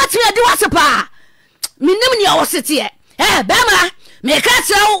batimi di wase pa minim ni awosete be ma me ka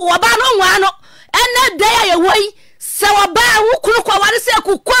kire wo ba no nwa no ena da ya woi se wo ba wo kuru kwa ware se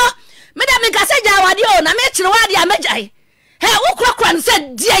kukọ me da me ka se ja wade o na me kire wade a megai wo kuru kwa ne se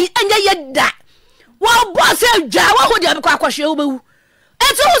dia anya ye da wo bo se ja wo ho dia be kwa kwahwe wo bewu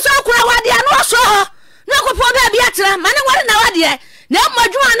etu wo so kuru wade no so ho na ko po ba bia tira mane ware na wade na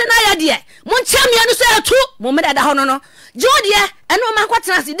madwuma ne na ya de mo ntiamia no so etu mo me da ho no jodie eno ma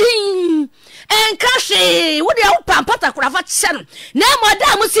kwatena se din enka hwe wo de wo pampata kurafa kye no na mo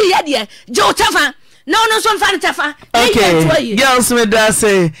da mo si ye de jo tafa na ono so mfa tafa okay girls me da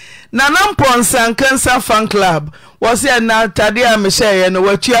say na nampon sankansa fan club was here na tade a me share no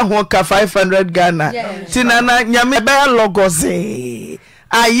watua ho ka 500 Ghana tinana nyame be logoze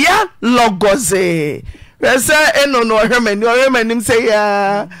aya logoze Resa eno no hwemani say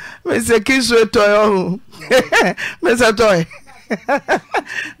ya me say kisu toy me say toy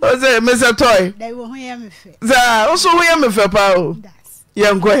o say me say toy dai wo ho ya me fe za o so ho ya me fe pa o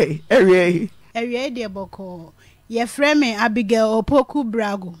yankoi ewie de boko ye frame Abigail Opoku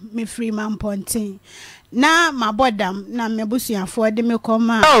Brago me free man pontin na mabodam na mebusuafo de me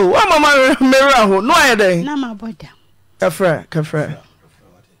koma oh wa mama mera ho no aye den na mabodam kafra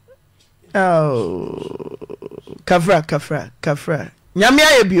oh kafra nyame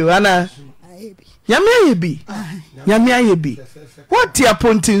ayebio ana nyame ayebi what ya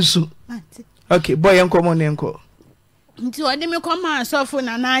pontinsu okay boy enkomo ne enko nti ode me koma asofo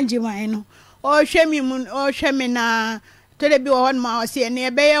na najiman no o hwe mi na telebi wo ma o se ne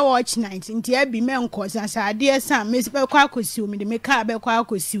be ye watch night nti abi me enko sasade esa me be kwa akosiu me de me ka be kwa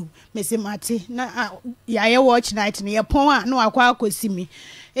akosiu me se mate na ya ye watch night ne ye pon a na akwa akosi mi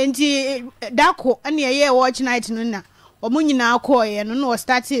nti dako ane ye watch night no na omunyina akoye no no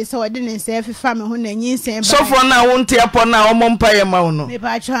start se o de ne se fefa me ho na nyinsen ba sofo na wonte apo na o mompa ye ma wo no me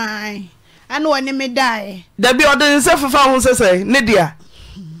pa twan ane woni me dai da bi o de ne se fefa ho sese ne dia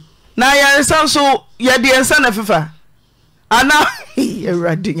na ya nsan so ye de nsan na fefa ana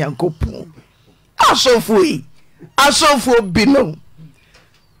erade nyankopon asofo bino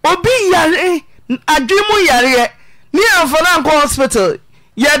obi yare adwemu yare ni amfana nko hospital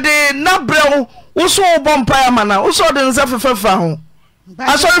ye de na brew wo so bompa ya mana wo so de nsa fefa ho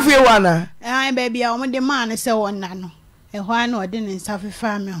asori fie wana baby a de man se wona no ho ana o de nsa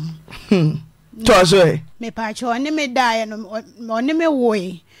fefa me ho to so me pa cho ne me dai no ne me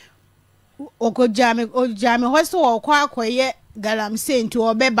woe okojame hoso kwa akoye galamse nti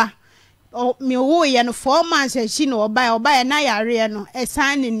obeba me wo ye no 4 months achi no oba na yare no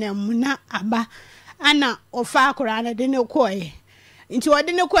esan ne nam na aba ana ofa akora na de ne koye nti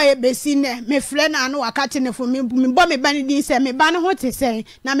ode ne koye besi ne me frɛ na no wakate ne fo me bo me ba ne din se me ba ne ho te se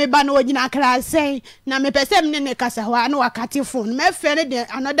na me ba no ogina kra se na me pese me ne kasa ho ana wakate fo me frɛ ne de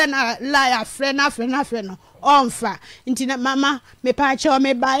another na la ya frɛ no onfa nti na mama me pa cha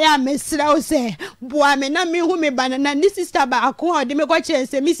me ba ya me sra o se boa me na me hu me ba na ni sister ba akon de me kwa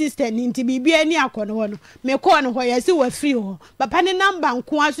chense me sister ni nti bibia ni akono no me ko no ho yesi wa free ho papa ne number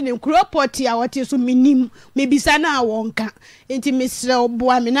nko aso ne kroport ya wote so minim me bisa na wonka nti me sra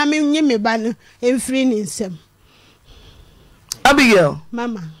boa me na me nye me ba no free ni nsem Abigail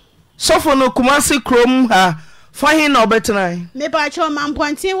mama sofo no Kumasi krom ha fahin na obetena me pa cho man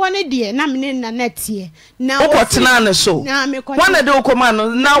pontin woni de na me na netie na wo tena ne so wona de okoma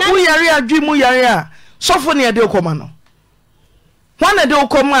no na wo yare adwemu yare a sofo ne de okoma no wona de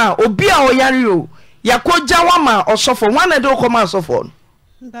okoma obi a o yare o yakogya wama osofo wona de okoma sofo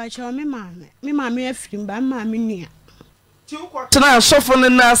no pa cho me mama afrim ba mama nua tena sofo ne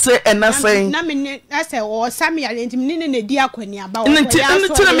na se enase na me ase o sami yare ntimi ne di akwani aba wo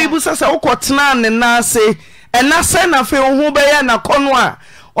tena me bu sasa wo tena ne na se ena se na fe ho be ya na kono a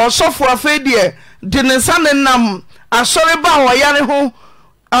osofo afa die de ne sa ne nam asore ba ho yare ho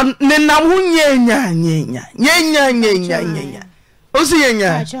ne nam ho nyenya Osi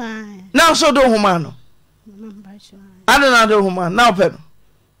yenya. Na so do homa no. Adana do homa na open.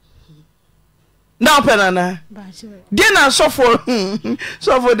 Na open na. Dia na sofo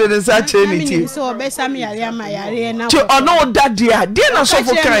de sa chenity. So obesa me yare ama yare na. Ti ono dadia. Dia na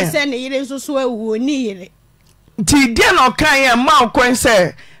sofo kan. Se ne yire nso so ewu ni yire. Ti dia na kan ya ma okon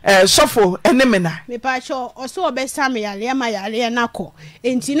se sofo enemena. Me pa cho oso obesa me yare ama yare na ko.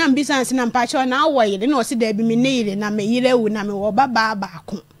 Enti na mbisanse na mpa cho na awo yire na osi da bi me ne yire na me yire ewu na me wo baba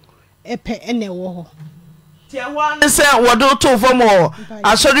ko. Epe ene wo ho. Ti wan se wodo to fom ho.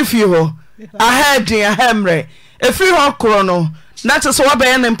 Asori fi ho. Ahedin ahemre. Efri ho kro no. Na te so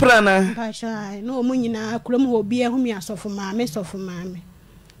wabe ne mpra na. Pa cho no mu nyina krom ho bi ehumi asofo maame sofo maame.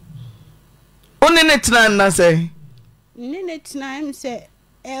 Oni ne tena na se. Ni ne tena im se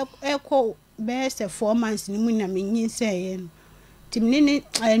eko be se 4 months ni mu na me nyin se ye no. Tim ni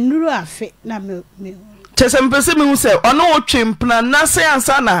nuru afe na me chese mpese me hu se ono otwempna na se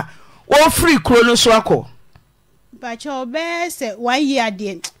ansa na o free kro no so akọ. Ba cho be se 1 year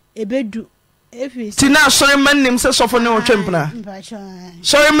de ebedu efi ti na sori manim se sofo ne otwempna. Ba cho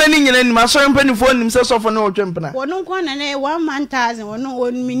sori mani nyina nim asori mpanifo nim se sofo ne otwempna. Wono nko na 1,000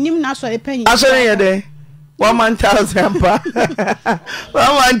 wono minim na sori panyi. Asori ye de 1,000 pa.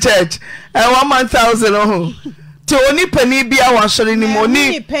 1 church 1,000 oh. Ti oni pani bia wa sori ni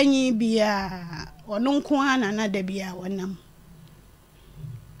moni panyi bia wono nko na da bia wonam.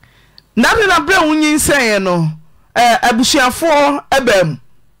 Na bra unyin seye no abusuafo ebam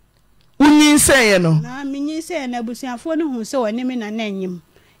unyin seye no na minyin seye na abusuafo ne hu se woni me na nanyim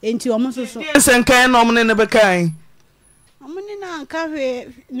enti omo soso senkan no omne ne bekan omne na anka hwe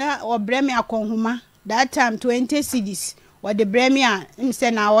na obreme akonhoma that time 20 cedis what the breme a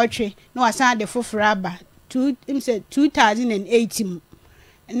imse na wotwe na wasan de foforo aba 2018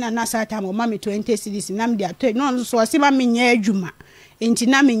 na sata mo mama 20 cedis nam de ato no so se ma menya adwuma enti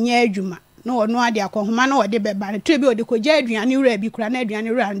na menya adwuma no ono ade akonhoma na wode beba na to bi wode koja aduane wura bi kura na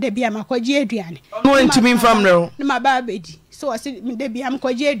aduane wura nda bia makoje aduane no enti mi famre na maba bedi so wase nda bia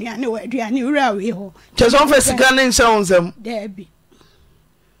makoje aduane wa aduane wura we ho cheso fesika ne nsawonsam da bi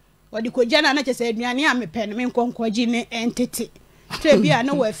wode koja na chese aduane a mepe no me nkonkoje ne entity to bia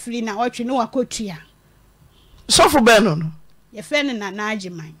na wa free na otwe na wakotua sofo beno no ye fe ne na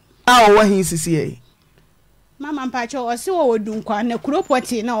agiman a o wa hin sisi e mama mpacho osi wo wodunkwa na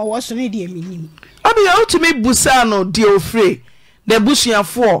kuropoti na wo so ne de minim abi ya utimi busa no de ofre de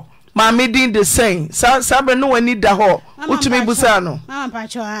busuafo ma me din de sen sabe no wani da ho utimi busa no mama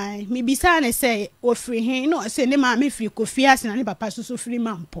mpacho ai mi bisa ne say ofre hin no say ne ma me firi kofias na ne papa so firi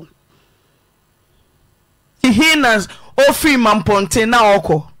mampo hinas ofri mamponte na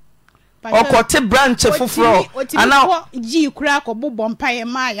oko te branch foforo ana ji kura ko bobọ mpaye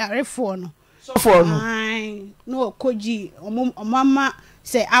ma yarefo no sofo no ai no koji omama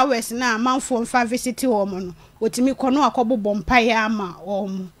say hours na manfo mfa visit omo no otimi ko no akobobọ mpaye ama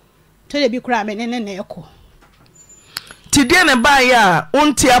omo to de bi kura me ne na eko ti de ne ba ya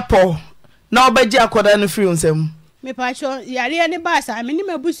unti apo na obaji akoda no free onsem me pacho yare ne ba sa me ni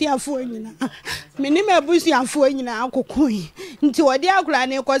mabusuafo nyina akokoi nti wode akura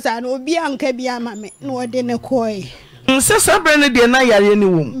ne kosa na obi anka bi ama me na wode ne koi nsesa bre ne de na yare ne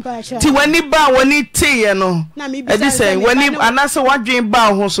wom ti wani ba wani teye no edi say wani anase wadwen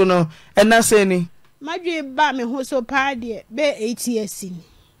ba ho so no enase ni madwen ba me ho so pa de be 8 years ni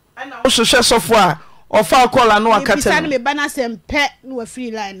ana wo hwehwe sofo a ofa kola no akate bisa me bana sempe no wa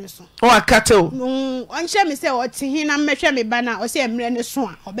free line so o akate o onhye me say oti hin na mehwe me bana o say emre ne so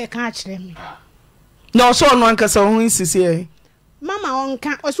a obeka a kire me no so no ankasa ho insisi e mama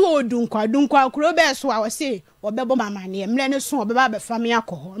onka o so odunkwa kuro be so a o say obebo mama ne emre ne so obeba be fami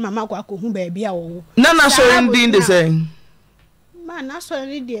akọ mama kwa hu ba bia wo na so ndin de say ma na so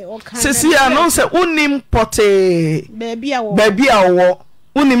ni de o kan sisi a no say unim pote ba bia wo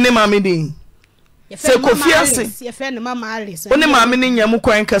unim ne mama din se kofiase ye fe no mama Alice oni maame ni nyam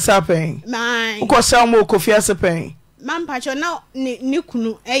kwan kasa pen ukosa mo kofiase pen mam pacho na ni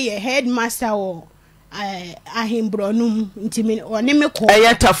kunu eye headmaster wo ahimbronum ntimi oni me ko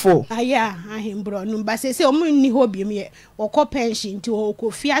ayatafo aya ahimbronum ba se o mun ni hobi me o ko pension nti o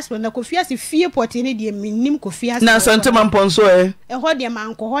kofiase na kofiase fie poti ni de minim kofiase na sante mamponso e ho de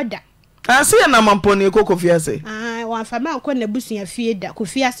manko hoda asi na mamponi ko kofiase wa fa ma ko na busua fie da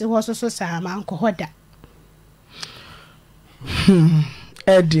kofiase ho so sa manko hoda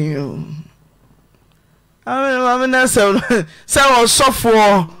edio amena so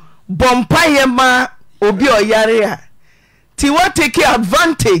sofo bompaye ma obi oyare a ti what take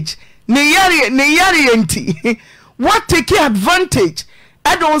advantage ne yare enti what take advantage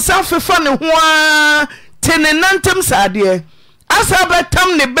adon sa fefa ne ho a tenenantem sade asa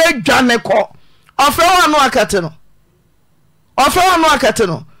betam ne be dwane ko ofre wa no akate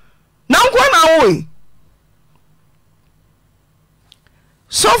no na nkwa na wo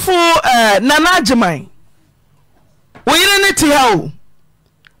sofu nana ajiman oyire ne ti ha o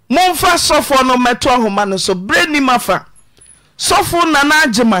momfa sofu no meto ahoma no so breni mafa sofu nana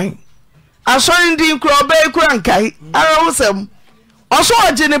ajiman asori ndi nkro obe kura nkai ara wosem oso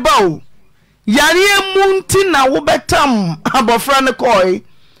oje ne ba o yare mu nti na wo betam abofra ne koi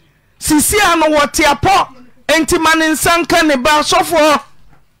sisi ano wote apo enti mane nsanka ne ba sofu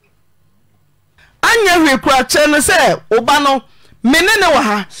anya hwe kura che ne se oba no menene wa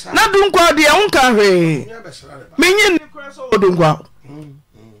ha na dunkwa de ya nka hwe menye ne kura so odunkwa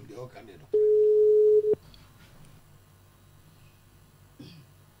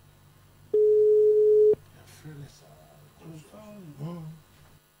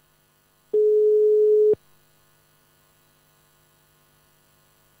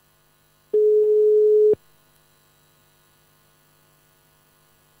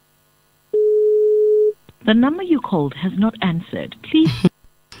The number you called has not answered. Please.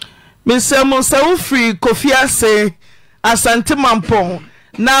 Mr. Musa free Kofia say Asante Mampong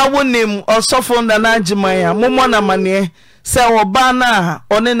na wonim osofo na najimaya momo na mane se oba na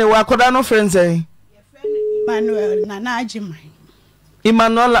one ne wakoda no friends Emmanuel na najimaya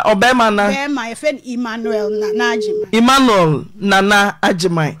Emmanuel obema na Bema efen Emmanuel na najimaya Emmanuel na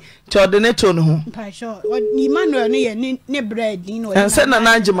ajimaya ti odeneto no ho pa sure Emmanuel no ye ne bread ni no se na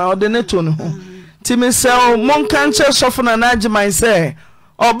najimaya odeneto no ho ti me se monka nche sofo na najimaya se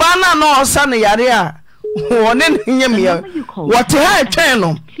oba na no osa ne yare a one nyemia wote ha twen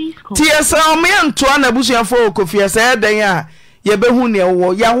no ti esa o me ntoa na busuafo Kofia se den a ye behu ne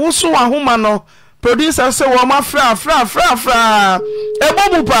wo ya woso ahoma no producer se wo ma fra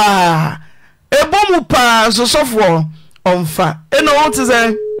ebomu pa so sofo onfa eno won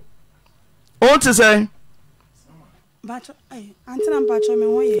ti say bacho antina bacho me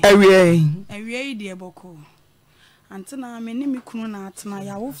wo ye awie de boko antina me ni mikunu na atena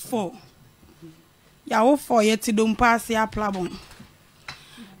yawo fo yeti dom pass ya plabon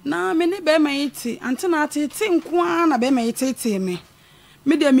na me ni be ma yiti antina atete nko na be ma yiti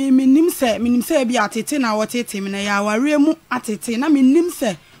me de me nim se bi atete na wotete me na ya ware mu atete na me nim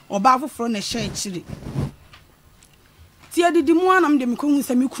se oba afoforo na hye akiri ti adidi mu anam de me kohun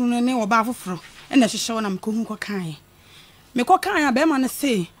se me kunu ne oba afoforo na hyehyɛ na me kohun kɔ kan me kɔ kan ya be ma na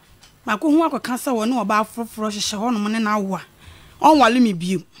se ma kohun akɔka se wo ne oba afoforo hyehyɛ ho no ne na awoa on wale me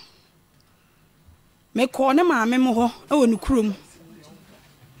bio me kɔ ne maame mo ho e wo ne kurom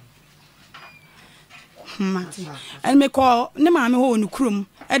mati en me ko ne maame ho onu krum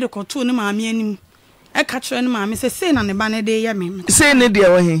e de koto ne maame anim e ka kire ne maame se na ne ba ne de ye me se ne de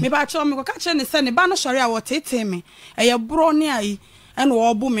wo he me ba kire me ko ka kire ne se ne ba no sori a wo tete me e ye bro ne ai e no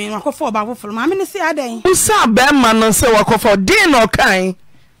wo bu me akofo ba foforo maame ne se adan usa ba ma no se wakofo din no kan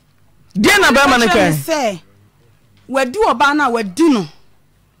din na ba ma ne kan se wadi oba na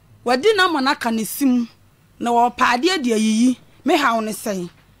wadi na mo na ka ne sim na wo paade de ayiyi me hawo ne sei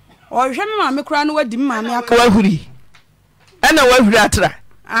o hwe me maame kura no wadi me maame aka wahuri ana wahuri atra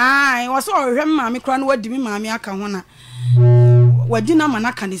ai wo so hwe me maame kura no wadi me maame aka ho na wadi na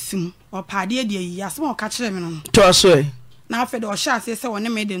manaka ne sim o paade de ayi asem o ka kire me no to so e na afa de o sha ase se woni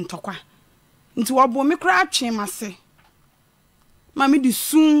me de ntokwa nti wo bo me kura atwe mase maame di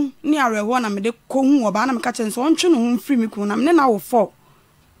sun ni areho na me de kohu oba na me ka kire so ontwe no hu mfiri me ku na me na wo fo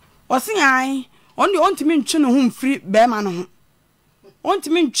o se ai on de ontimi ntwe no hu mfiri be ma no ho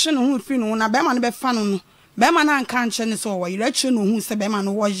ontimi ntwe no hu mfiri no na be ma no be fa no be ma na anka nche ne so wo yire twe no hu se be ma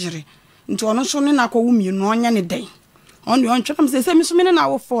no wo yire nti ono so ne na ko wu mienu onye ne den on de ontwe kam se mi so me ne na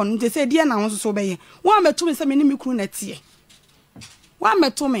wo fo nti se die na wo so be ye wo ameto me se me ni mi kru na tie wo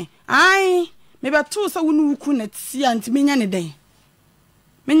ameto me ai me be to se wo nu kru na tie nti me nya ne den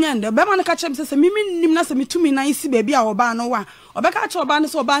menya nde be ma no ka chem se mi nim na se mi tumi na isi ba bia oba no wa obeka cha oba no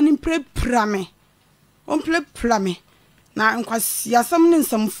se oba ni prepra me on prepra me na nkwasi asam ne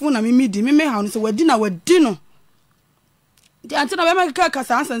nsamfu na mi di me ha no se wadi no di anti na be ma ka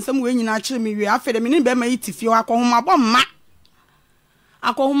sa ansam we nyina kire mi wi afede me ni be ma yiti fie akohoma bomma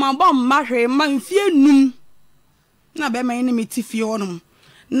hwe ma mfie num na be ma ni mi ti fie ono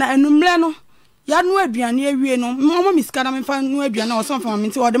na enumle no ya no aduane awie no mama miska na me fa no aduane o so fa me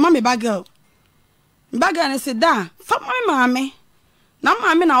nti o de ma me bagel ne se da fa maame na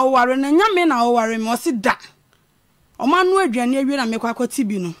maame na wo ware na nyame na wo ware me o se da o ma no aduane awie na me kwa kwati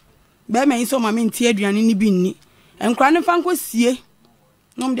bi no be ma yin so maame nti aduane ni bi nni enkra ne fa nko sie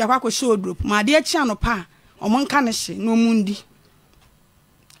no me de akwa ko show drop ma de achi anopa o mo nka ne hye no mundi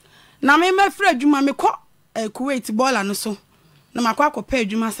na me mafra adwuma me ko Kuwait bola no so na makwa akɔpɛ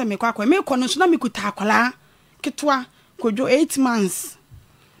adwuma sɛ mekɔ akɔ mekɔ no so na mekuta akwala ketwa kojo 8 months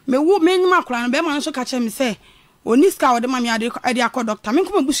mewu menyima akwala no be ma nso ka kyɛ me sɛ oni ska wode ma me ade akɔ doctor me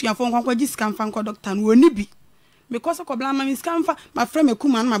nkoma busuafo nkwa gyi ska mfa nkɔ doctor no oni bi because kɔbla ma me ska mfa ma frɛ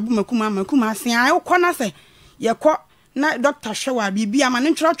mekuma na mabu makuma asen ayi kɔ na sɛ yɛkɔ na doctor hwewa bibia ma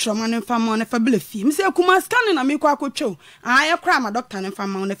ne ntwerɛtwerɛ ma ne mfa ma ne fa blefi me sɛ kuma ska ne na me kɔ akɔtwew ayi kra ma doctor ne mfa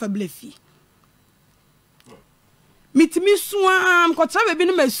ma ne fa blefi mitimi suwa mkotra bebi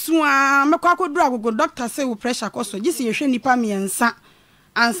no masuwa mekɔ akɔduru agogo doctor say wo pressure koso gisi yehwe nipa miensa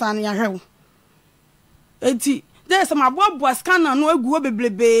ansa ne yahwew enti there some aboa scanner no aguo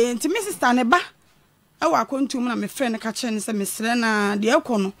beblebe enti me sister ne ba e wa kontum na me frɛ ne ka kyɛ ne sɛ mesrɛ na de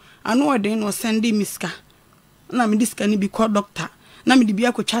ekɔ no ano ɔden no send me miska na me diska ni bi kɔ doctor na me de bi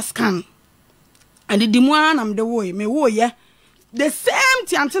akɔtwa scan ade di mu na me de me wo ye the same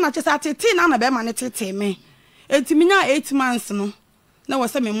ti Aunte Naa kyesa tete na be ma ne tete me enti minya 8 months no na wo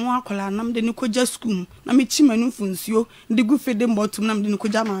se me mo akola na me de ne koja school na me chi manu funsuo de gu fede mbotum na me de ne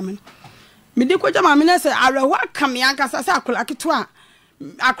koja maame me de koja maame na se arewa kam ya kasa se akola keto a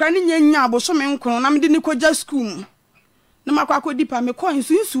akra ne nyanya aboso me nkron na me de ne koja school na makwa akodi pa me coin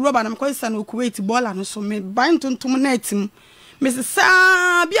su roba na me coin sa na Kuwait bola no so me ban tontom na atim me se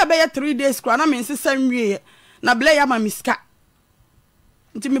sa bia be 3 days kra na me se sa nwie na ble ya ma miska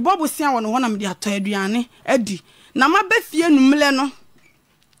nti me bobo sia wono hona me de atɔ aduane adi na ma ba fie numle no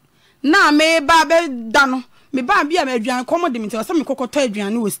na me ba be da no me ba bia me aduane komo de me nti so me kokɔtɔ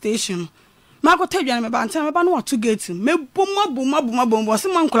aduane wo station ma kokɔtɔ aduane me ba nti me ba no wato gate me bom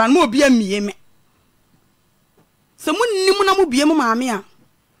so man kola no obi amie me se munnim na mu bie mu maame a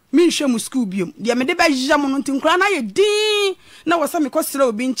me nhwe mu school biom de me de ba jam no nti kola na ye din na wo se me kɔsrɛ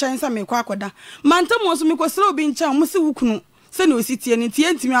obi nkyɛn sa me kɔ akɔda manta mo so me kɔsrɛ obi nkyɛn mo se wukunu se no sitie ne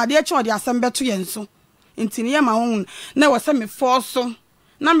tie ntimi ade e chode asem beto ye nso ntini ye ma won na wo se me forso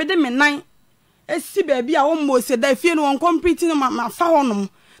na me de me nan esi baabi a wo mo se da fie no won complete no ma fa honom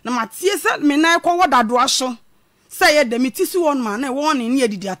na ma tie se me nan kɔ wodado aso se ye de me tisi won ma na wo ne ne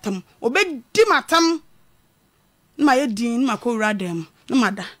adidi atam obedi matam na ma ye din ma ko radem na ma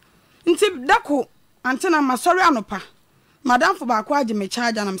da nti dako Aunte Naa ma sori anopa madam for ba ko age me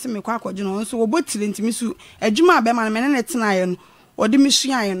charger na me se me kwa akɔgye no nso wo botire ntimi su adwuma abema na me ne tena ye no odi me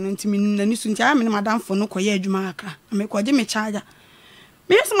sua ye no ntimi nani su nti me madam for no koye adwuma akra me kɔgye me charger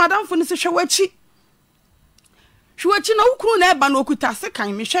me yes madam for no se hwewachi na ukuru na eba na okuta se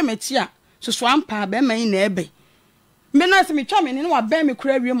kan me hwe machi a soso ampa abema yi na ebe me na se me twa me ne wa ben me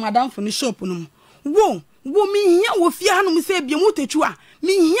kura wie madam for no shop no wo mi hia wo fie ha no me se bia mu techu a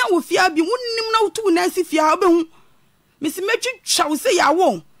mi hia wo fie bia wonnim na wutu na si fie ha obehu misi mechi chawo se ya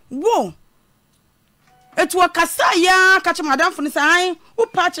wo etu akasa ya kache madam for ni sai wo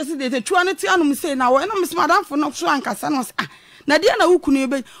patch se de tetua ne ti anum se na wo na misi madam for no so ankasa no ah na dia na wukunu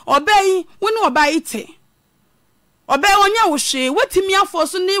ebe obai wo ne obai te obai onya wo hwe watimi afo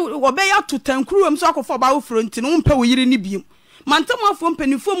so ne obai atotankuru am so akofo ba wo fronti no mpa wo yire ni biem mantam afo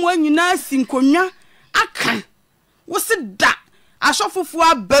mpanifo mu anyina sinkonwa aka wo se da asofofo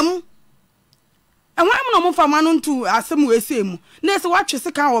abam enwa mo no mo fama no ntu asem wese mu na ese watwe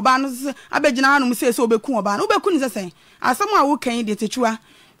se kan oba no se abegina hanu se obeku oba no obeku ni se sen asem a wo kan de tetua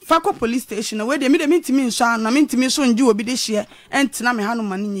fako police station na we de me ntimi nso na me ntimi so nji obi de hye entina me hanu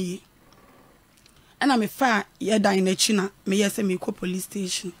mane nyi ana me fa ye dan na chi na me yese me ko police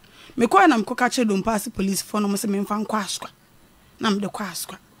station me ko na me ko ka che do pass police for no mo se me mfa nkwa askwa na me de kwa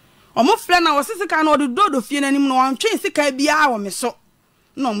askwa omo fle na wo sese kan na odo fie nanim no wan twe sika bia wo me so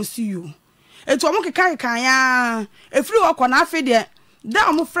na mo si you etu omo keka ya efiri okọ na afi de da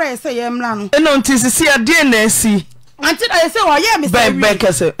omo frɛ sɛ ye mla no eno ntisisi ade na asi Aunte Naa sɛ wo ye me sɛ be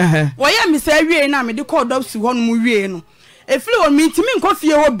kese wo ye me sɛ wie na me de call dog si hɔ no mu wie no efiri o mi ntimi nkɔ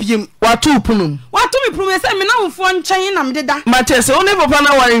fie hɔ biem watu punum watu mi punum sɛ me na wofo nkyɛn na me de da mate sɛ one papa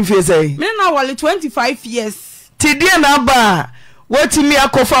na ware mfie sɛ me na wale 25 years ti die na ba wati mi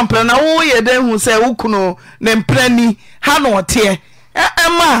akofa mpra na wo ye den hu sɛ wukuno ne mprani ha no ɔte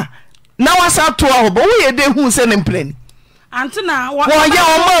ema na wasa to a hobo wo ye den hu sɛ ne mprani Aunte Naa wo ya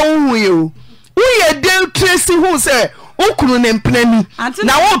o ma hu ye o wo ye den tracy hu sɛ wukuno ne mprani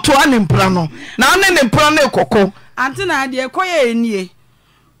na wo to a ne mpra no na ne mpra no ekoko Aunte Naa de koye enie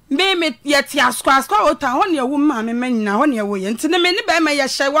me yeti askwa ota ho ne ewu ma me manyina ho ne ewu ye ntine me ne ba ma ye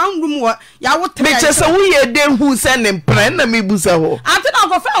hye wan room wo ya wo tre me chese wo ye den hu se ne mpra na me busa ho Aunte Naa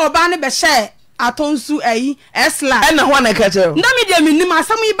go fa oba ne be hye atonsu ayi esla na ho na ka kire na me de minim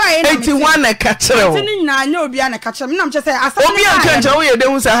asam yi ba ye na eti ho na ka kire ho ntine nyina anya obi na ka kire me na me chese asam obi an kancha wo ye den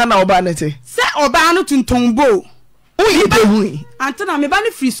hu se ha na oba ne te se oba no tuntumbo wo ye den hu Aunte Naa me ba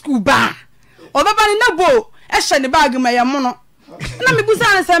ne free school ba oba ba ne na bo hye ne bag ma ye mo no na me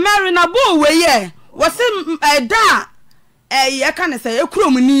busa na say Mary na bo we ye wo se da ye ka na say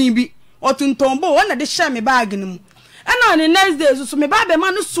ekuro mu ni bi otuntombo wona de hye me bag ni mu na on the next day so me ba be ma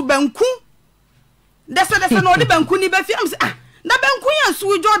no su banku desa no de banku ni ba fi am say ah na banku ya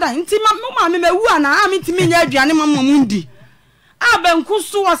su Jordan nti ma me wu ana am nti me nya aduane ma mundi banku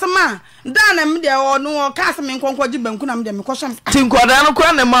su wasama da na me de ono ka se me nkonko gi banku na me de me ko sham ti nkoda no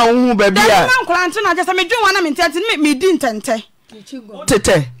kwa na ma hu ba bia da na nkola nti na je se me dwon wana me ntete me di ntente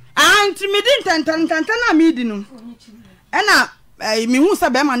tete nti me di ntente na me di no na me hu se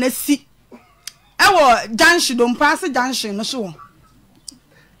be ma na si ewo junction do pass junction no so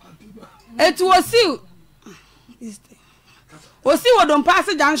etu osi wo do pass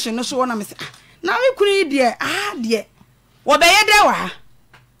junction no so na me se na me kunu de de wo be ye de wa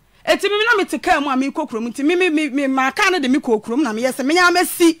eti mi na me teka mu a me kokrom nti me maka na de me kokrom na me yese me nya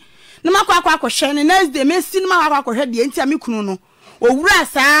mesi na makwa hwe ne next day mesi na makwa hwe de nti a me kunu no owura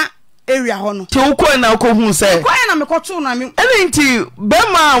saa area ho no ti ukọ na ko hu se ko na me koto na me eni nti be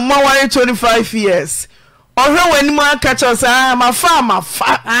ma ware 25 years ohwe wani mu aka cho sa ma fa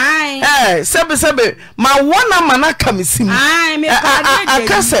sebe ma wona mana kamisim me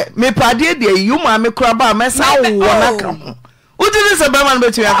akase me pade de yuma me kura ba me sa wona ka ho udiri se be ma no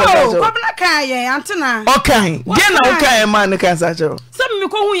betu aka cho ko bna kan ye Aunte Naa okay je na okay ma ne kan sa cho se me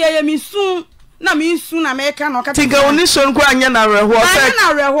ko hu ye mi sun na me su na me ka no ka tinga oni so nko anya na reho anya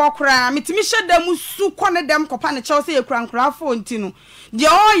na reho kura mitimi hyedam su ko ne dem kopa ne chew se ye kura nkura fo ntino de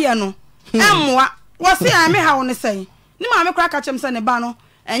oye no emwa wo se a me ha wo ne sei ni ma me kura ka chem se ne ba no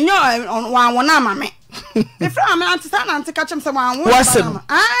enyo wan wona ma me me fra me Aunte Naa Aunte ka chem se wan wona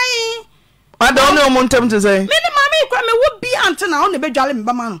ai ada oni omontem te sei me ni ma me kura me wo bi Aunte Naa on ne bedwale me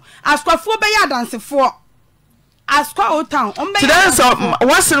ba ma no askwafo be ya dansefo askwa o town on be today so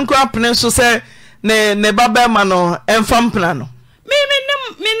wasin ko apne so say ne baba ma no enfam plan no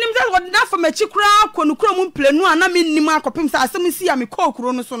nim that what na for me chikura ko no kura mu planu ana me nim akopim sa asem si ya me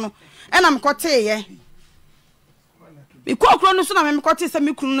kokuro no so no e na me koteye me kokuro no so na me kote se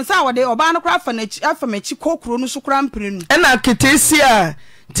me kunu no sa wode oba no kura afa me chi kokuro no so kura mprenu e na ketesi a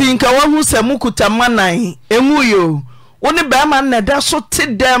tinka wa hu se mukuta manan enwu yo woni ba ma na da so te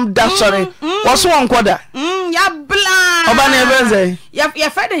dem da sore wo so wonkoda ya bla oba na ebenze ya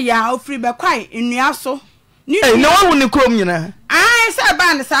fede ya ofri be kwai nnua so no wa hu ni krom nyina se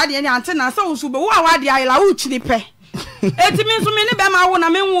ba ne sa de ni Aunte Naa so wo be wo awade ayela wo chini pe eti mi so me ne be ma wo na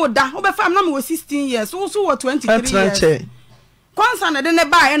me nwo da wo be fam na me wo 16 years wo so wo 23 years konsa na de ne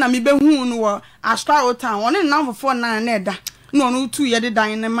ba na me be hu no wo Astra Otan woni na fofo na na da no no 2 ye de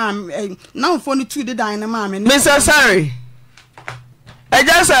dan ne ma na fofo no 2 de dan ne ma me Mr. Sorry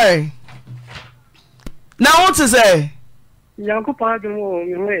eja sorry na what to say yanko pa de mo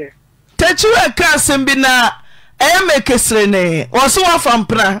me techiwe ka sembi na emekesre ne wo so wa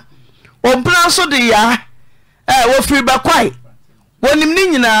fampra ompra so de ya wo free bakwai wonim ni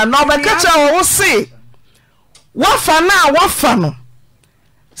nyina na obekacha wo se wafa na wafa no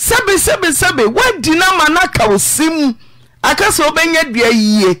sebe wadi na manaka osim akase obenya dua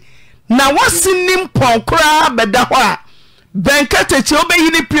yie na wasinim ponkra beda ho a benka techi obeyi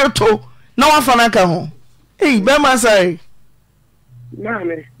ni pioto na wafa na ka ho be ma sai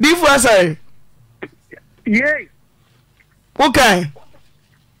mame difu asai ye okay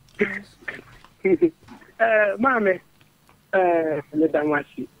mame le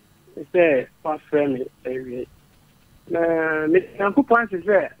damasi se pa frame ewe na me yanko panse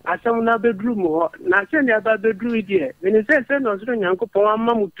se asam na bedroom ho na se ne aba bedroom die me ne se no so yanko pon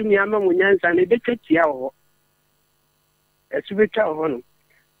amma mutumi amma munyansa ne betwatia ho esubetwa ho no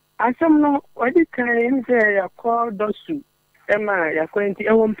asam no odi kan se yakọ dosu ema yakwenti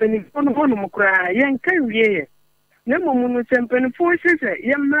ewo mpeni ono hono mukra yenka wiye ne momunu sempeni fo sese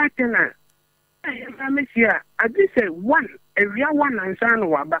yemrate na yemamesia adise 1 ewia 1 ansano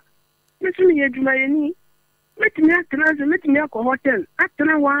waba metumi yeduma yeni metumi atena metumi akọ hotel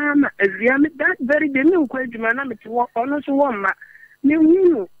atena wa ma ewia me that very day me nkọ eduma na meti wo ono so wo ma ne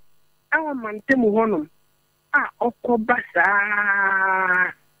hunu awa mantemu hono okobasa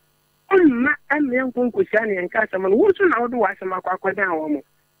ma ame nkonkosia ne nka asama wo so na wo do wasama akwakwada awo mo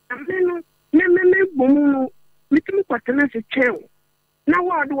ameno me bomu mitimi kwatena se chew na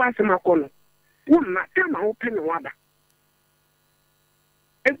wo do wasama kono wo ma tama wo pene wada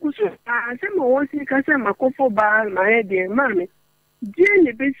ekuso asema wo si ka se makofo ba ma he de mame die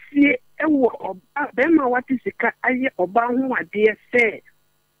ne besie ewo oba be ma wati sika aye oba ho ade se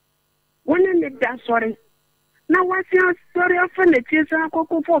woni ne da sori na wasi asori afa na tiesa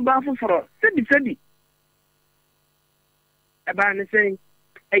akokofo ba foforo sebi eba ne sei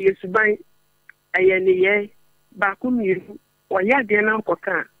ayesuban ayeniye ba ku miru oya de na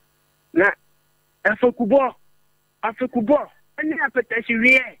nkoka na afekubo ani apetesi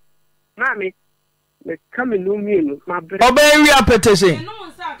wie mami me come no mienu ma bre obey we apetesi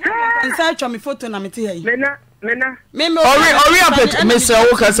nsa twa me photo na mete yi mena ori apetesi me se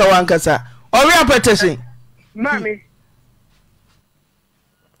wo kasa wankasa ori apetesi mami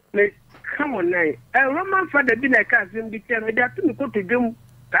me come on now Roman father bi na ka zim bi tia me da tu mi ko to dwom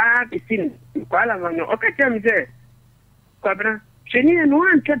ta pisin kwala manyo o ka tia mi se kwabra sheni no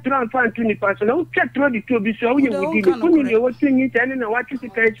an chatro fa antu ni paso na o chatro di to bi so o ye wudi ni kuni ni o tunyi tani na watu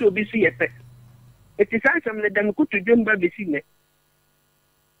sikai so bi so yepe etisasa mne da mi ko to dwom ba bi sine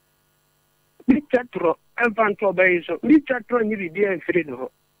mi chatro enfanto ba iso mi chatro ni bi dia enfri no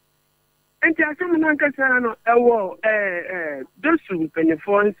enti asem na nkasa no ewo dosu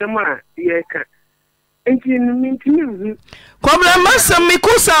penefo nsema yeka enti mintimi kwabra masam mi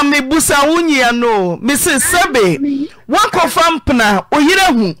kusa mi busa wunyia no mi se sebe wakofa mpna oyire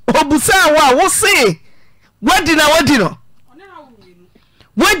hu obusa wa wo se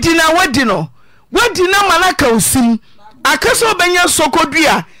wadi no malaka osim akaso benya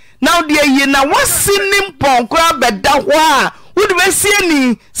sokodua na ode yi na wasini mponkra beda ho a wode besie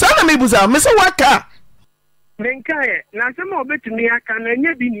ni sana mi busa mi se waka menkae na sema obetumi aka na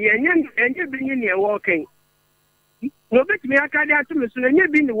enye bi ni enye bi ni e woken no betumi aka dia to meso enye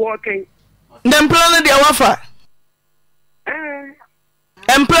bi ni woken na mplan dia wafa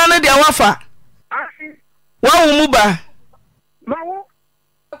mplan dia wafa wa wo mu ba mawo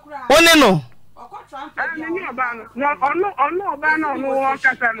woni no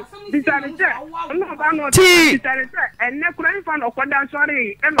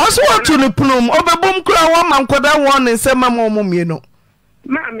ọsọ wọtụ ni punum ọbẹbọm kura wọn ma nkọda wọn ne nsẹm ma ọmụ mmienu.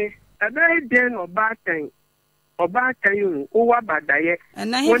 maami ebe ede na ọba atan yi ụwa badaye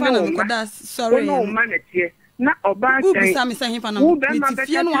wọn na ọma n'etie na ọba atan wụ bẹẹ ma bẹ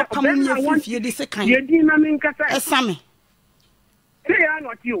kẹsẹ yẹ di ma mi nkasa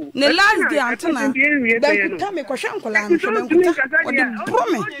ne last day Aunte Naa ben kuta me kwhwa nkola no so ben kuta ode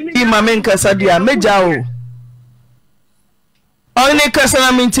brome ima men kasa dia meja o oni kasa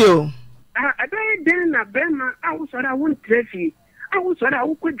na minti o abai den na bema awusora won trefi awusora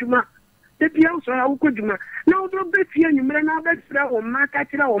wukwaduma de bia awusora wukwaduma na odo betie anwumre na abetira wo ma ka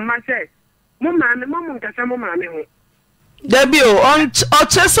tira wo ma se mo ma me mo nkasa mo ma me ho debi o o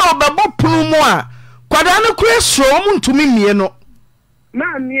chese obebo punu mu a kwada no kure so mo ntumi mie no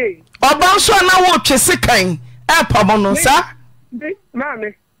Mami oba so na wo twese kan e pamo no sa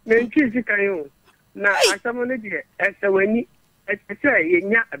mami me twese kan yo na asamo ne de esewani esese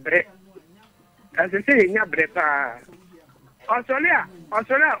yenya abre asese yenya abre pa osolia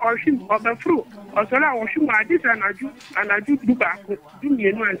oshim obafru osolia oshim adisa anaju duba ko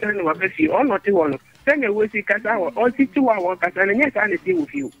dumienu antane wa befi ono te wono tene wesi kasa wo ositi wa kasa ne nyesa ne ti wo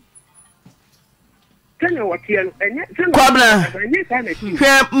fi Kwabna,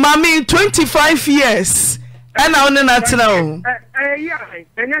 mami 25 years. Ena one na tena o.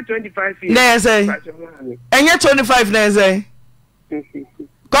 Enya 25 years. Neze. Enya 25 neze.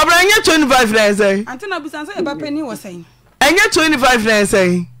 Kwabna enya 25 neze. Aunte Naa busanso e ba pani wo sen. Enya 25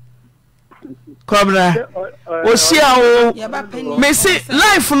 neze. Kwabna. Oshia o. Mesi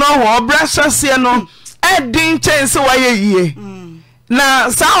life no ho obra hwase no. Edin chance wa ye yie.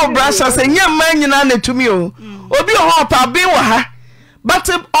 Na sa obrasha se nyama nyina na tumi o obi ho pa bin wa ha but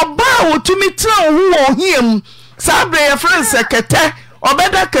oba wo tumi tra ho wo hiem sa bre ya friends sekete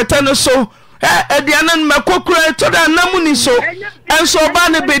obeda kete no so edianan makokura to da namuni so enso oba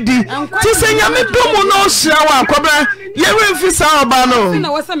ne bedi ti se nyame domu no hia wa akobra ye remfi sa oba no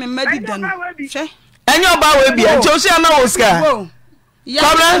na wasa me madi dan hwe enye oba we bia nti o hia na wo ska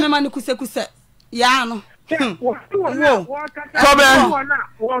ya me mani kusekuse ya no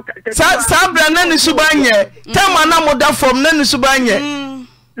Sabra na ni subanye tema na moda from na ni subanye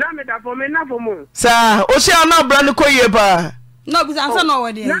na me da from na from sa o se ana bra ni koye ba no bi sansa no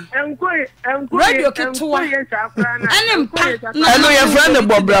wodi na enkoye radio ketua ene mpa eno ye friend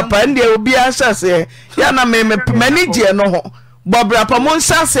bobra pa ndi obi asase ya na me manage no ho bobra pa mo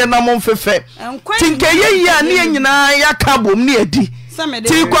nsase na mo mfefe tinke ye ya ne nyina ya kabom ne adi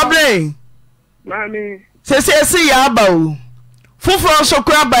ti kwabre mami sese ya aba o fufuro so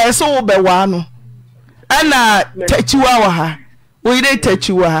kura ba ese wo be wa no ana tachiwa wa ha wo ire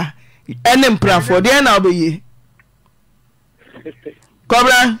tachiwa ene mprafo de na obeye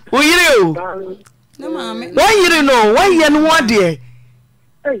kobra wo ire o na mami wo ire no wo ye no wode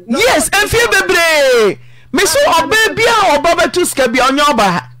yes enfie bebre me so oba bia oba betuska bia onye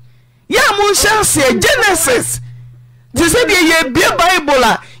oba ya mu nhyase Genesis ti se de ye bia Bible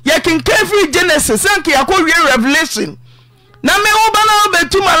a you can carry Genesis and you call Revelation. na me wo ba na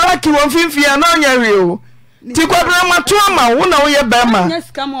obetu malaki won finfia na onya hwe o ti kwabra mato ama wo na wo ye ba ma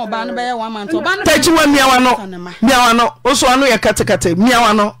Nyesika mo ba no be ye 1 month oba no tachi wa miawa no oso anu ye katekate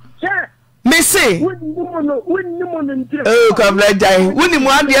miawa no me say oh kwabra jai woni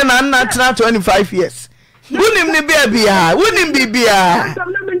mu ade na nna tena 25 years wunim ni bia wunim bibia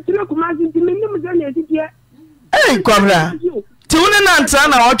kwabra ti woni na ntra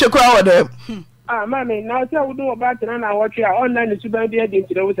na wo twekwa wo dem mami na say we do about na watch ya online suban dey dey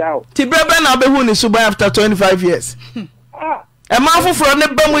ntire wo sao ti brebe na be hu ni suban after 25 years e ma foforo ne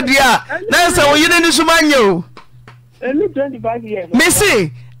ba mu dia na say wo yine ni suban nye o emi 25 years me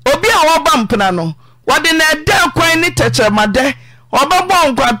see obi a wo ba mpena no wode na da kwan ni techemade obabo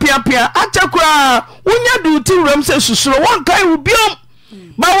nkwa pia achakura wonya du ti wuram se susuro won kai wo biom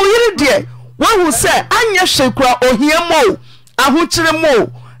ba wo yire de wo hu se anya hwekura ohiemo ahokyere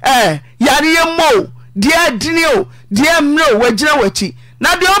mo yariye mo dia dinio dia mro wajira wachi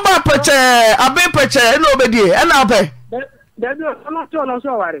na de oba peche abe peche na obedie na abe Debi ono to no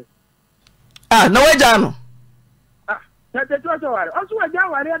so ware na waja no na te to so ware oso waja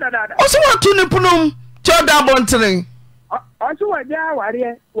ware dada oso watu ni punum choda bontren oso waja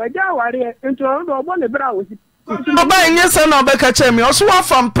ware nto no obo ne bra wosi oba nyesa na obeka chemi oso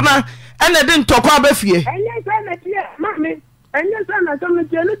wafa mpna ene de ntokwa abafie enye sa na tie mami enye sana so me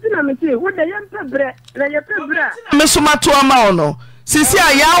tie no tina me tie wo de yem pebre na ye pebra me so mato ama ono sisi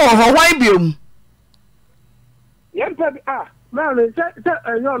aya wo ho hwan biom yem peb mami se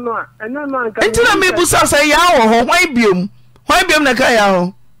enyo no anka ntina me busa se ya wo ho hwan biom na ka ya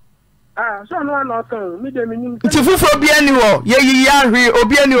ho so no na kan mi de minim ti fufo bia ni wo ye yi ya hwe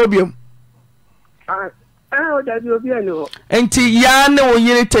obi ani obiom o da bi obi ani ho enti ya ne wo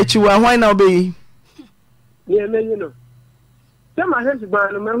yire tachiwa hwan na obeyi ye me yi no Tema hesi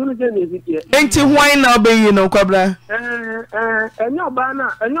bana me hunu je ne bitie. Enti hwan na obeyi no kwabra? Enyo ba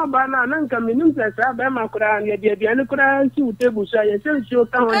na na nka minim se sa ba ma kura ne de bia ne kura si utebu sa ye se si o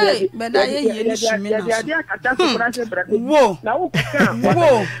ka ho ne. Be da ye ni shimi na. Ya kata so kura se bra. Wo. Na wo ka.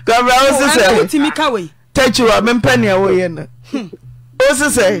 Wo. Kwabra o se se. Utimi ka we. Tachiwa me mpani a wo ye na. O se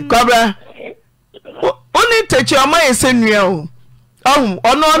se kwabra. Oni tachiwa ma ye se nua o.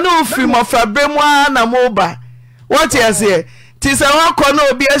 Ono ufiri mo fabre mu na mo ba. What you say? Tisa wako no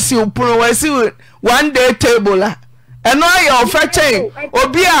obi asi upuro wasi one day table la. Eno aye ofa chain.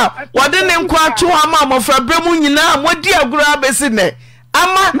 Obi a wode ne nkwa ato ama mo fabre mu nyina modi aguru abesi ne.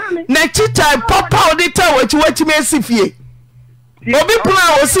 Ama na chitai papa odita wachi me sifie. Obi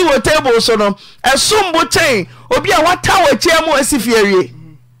puna osi wo table so no. Esumbu chain. Obi a wata wachi amu asifie wie.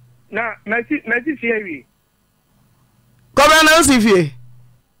 Na ti fie wie. Koma na asifie.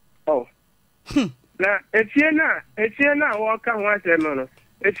 Oh. Na etie na wo ka ho asem no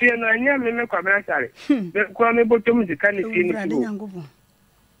etie no anya me kwabra sare ko me botom dika ne tie ni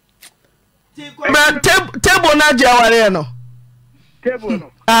table na jaware no table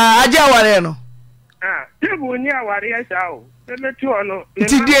no ajaware no table ni aware sa o me tu ono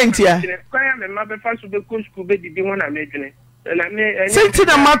ti die ntia kwa ya me ma be fa so be ko school be didi ho na me dwene na me senti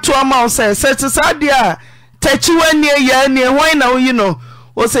na mato ama o se sa dia tachiwa ni ya ni hwan na oyi no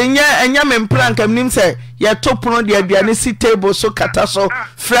o se nya me mplan kam nim se ya topono de aduane si table so kata so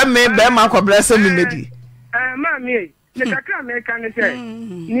fra me be ma kwabra se mi medi ma me ne kakra me kan se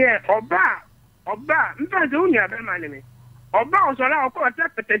ni oba mpa se unia be ma ne me oba o so la o ko ta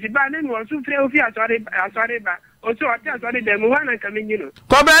peteti ba ne no so fre ofi asore ba o so o ta asore de mu wana kam nyi no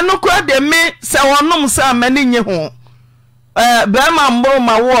kwabra no kwa de me se wonom se amani nye ho be ma mbo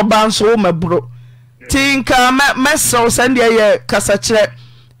ma wo ba nso wo mabro tinka meso sande ye kasakire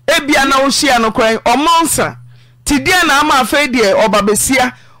ebia na ohia no kran omonsa tidie na ama afa die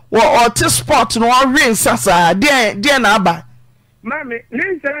obabesia wo ot sport no wen sasa die na aba mami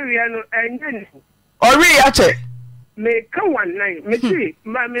ninsa wi no enye ori ya che me ka 19 me ti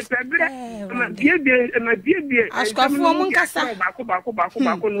ma me pebre ma bie askafo mo nkasa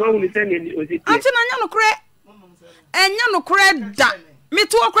bako no hu se ne oziti ati na nya no kure da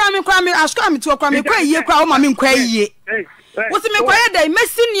metu okra me asko metu okra me kwa yie kwa o ma me nkwa yie wosi me kwa yeda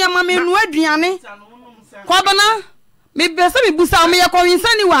mesi niam me nu aduane kwa bana me besa me busa me yakọ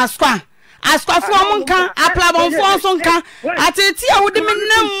winsani wa askafo mo nka aplabonfo so nka ateti a wode me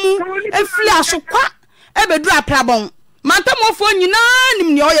namu efli asokwa ebedu aplabon mantamofo nyina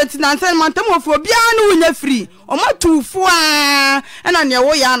nim ne oyeti nanse mantamofo bia na wonya firi o matufo a na ne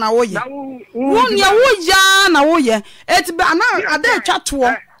wo ya na wo ye wo ne wo ya na wo ye etiba na ada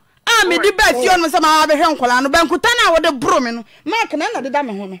twato me di ba fio no se ma be hwe nkola no bankuta na wo de bro me no mark na de da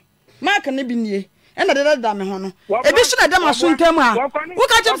me ho no mark na bi nie ɛna deda me ho no ebi so na da ma so ntam a wo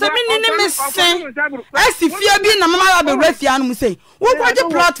ka chem se me me sen asi fie bi na mama ba be fia no mu sei wo kwaje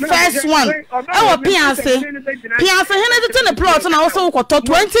plot first one e wo pianse hene tete ne plot na wo so wo koto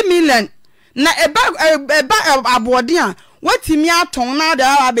 20 million na eba abode a watimi aton na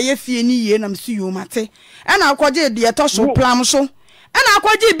da abeye fie ni ye na msu yo mate ɛna akwaje de to so plam so ɛna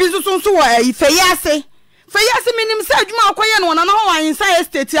akwaje bi so so wo ifeyase minim se adwuma akoye no na ho wan san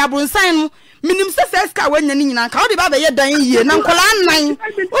estate abronsan no minim se ska wanya ni nyina ka wo de ba be ye dan yie na nkola nan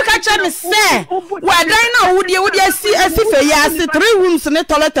wo ka che me se wa dan na wo de asi feyase 3 rooms ne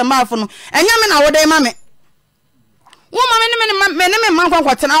toilet mafo no enya me na wo de ma me wo ma me man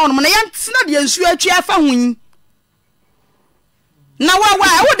kwakwatena wo no na ya ntena de nsu atwi afa hunyi na wa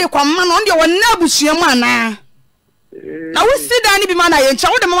wo de kwamma no de wona abusua mu ana na wo sida ni bi ma na ye ncha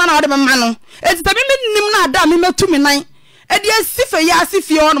wo de mama na wo de mama no etita bi nim na ada me metu me nan e de asife ya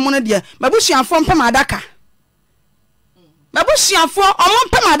asifie ho no mo de mabusuafo mpam adaka mabusuafo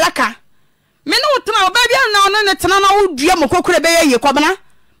omompam adaka me no tena oba bia na ono ne tena na wo dua mokokore be ye kwabana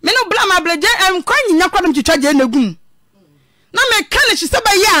me no bla ma bleje kwanyinya kwadom twitwa je na gum na me kane chi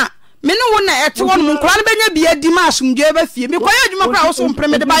seba ya me no wona ete won mo nkora no benya bia di ma asomdwe ba fie me koya adwuma kra wo so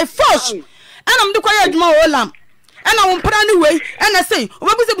mpremede by force ana me de koya adwuma wo lam ana wo mpra ne wei ana sei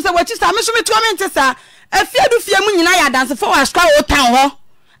obabusebusa wachi sa me so me to me ntesa afia du fie mu nyina ya dance for askwa wo tan ho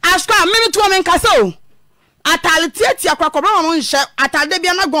askwa me to me nkasa o atale tietia kwa kobra mo nhye atale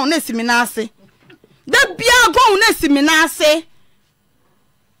bia na gon na simi na ase da bia gon na simi na ase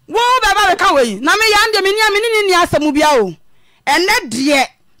wo baba be ka wei na me ya ndie me ni asemu bia o ene de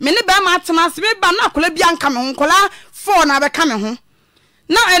me ne ba ma atena se me ba na akola bia nka me ho kola 4 na be ka me ho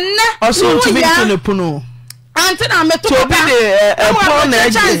na ene oso ntimi to ne puno Aunte Naa me to be de na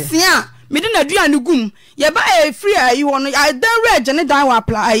chance a me de na duane gum ye ba e free ayi ho no ya da rege ne dan wa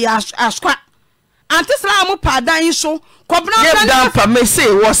apply askwa Aunte sra mo pa dan so kobna ye dan pa me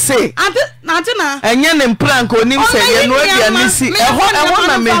say wo say Aunte Naa enye ne prank onim say ye no aduane si e ho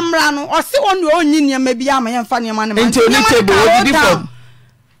na me amra no o se wonu onyi ne ma bia ma ye mfa ne ma ne ma enti oni table odidi form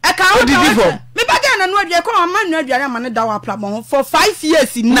e ka odidi form me ba ga na no aduane ko ma no aduane ma ne da wa apply bon for 5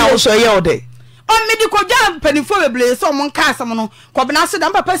 years na wo so ye ode on me di ko ja penifo beble so mo nka asam no kobna se da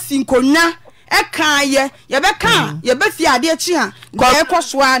papa sinkonya e kan ye be kan ye be fi ade achi ha de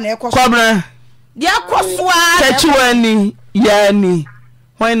ekosoa na ekosoa kobna de ekosoa tachiwani yani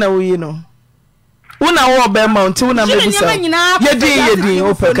why na we no una wo be mount una me bisa yedi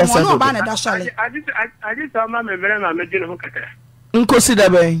o pe kasa do aji so ma me bere ma me di no kaka nkosi da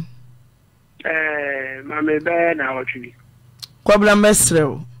ben ma me be na otwi kobna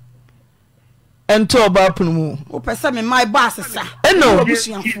mesrew ento oba punu o pese me my boss sa eno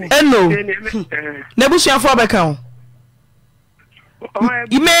na busuafo be kan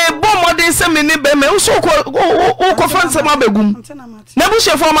ime bo modern se me ni be me so ko fansa ma begum na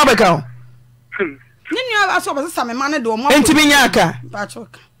busuafo ma be kan ni nua aso be sa me ma ne de o mo enti bi nya aka ba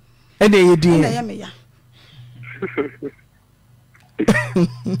choka ene ye din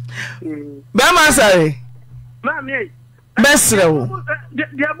be ma sare mami besrew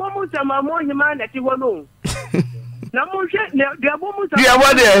de abomu sama mo hima na ti wono na mo hwe de abomu sama de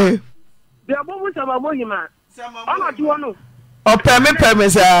abode de abomu sama mo hima ona ti wono o peme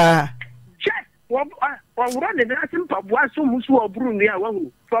sa che wo wura de na simpa boa so musu oburu no ya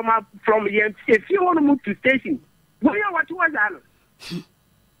wahu from ye if you want to move to station wo ya what was ano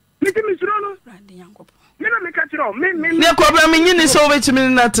miti misuro no me na me ka tiro me ne ko bra me nyini so obetimi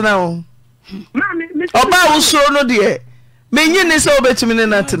na tena o mami oba wo so no de me nyini so obetimi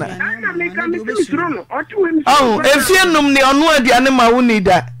na tena ana me ka miti misuro no otu we mi oh efienum ne ono aduane ma wo ni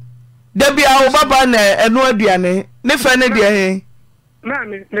da bia wo baba na eno aduane ne fa ne de he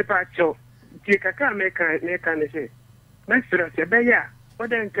mami me pa cho ti kaka me ka ne se mesra se be ya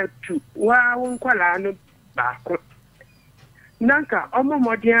oden ka tu wa won kwala no ba ko nanka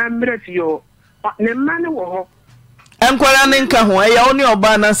omomodi amreti yo ne mane wo ho enkwara ne nka ho eya oni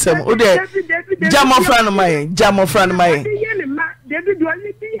oba na sem o de jamofra no maye David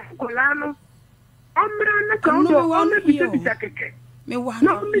wali bi kwala no omra na ka o me bi se keke me wa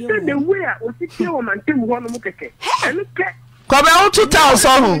no me se the way o ti tie o mantem ho no mu keke ene ke ko be o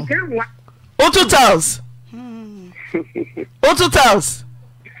 2000 ho o 2000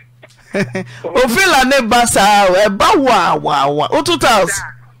 o feel na basa e ba wa o 2000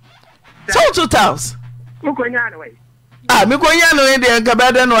 so 2000 ko konya no we mi konya no e de nka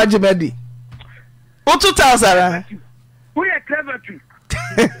ba de no agimedi o 2000 ara we are clever too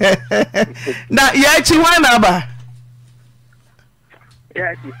na ya chi wa na ba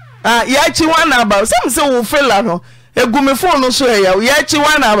ya chi wa na ba sem se wo feel no egumi phone so ya chi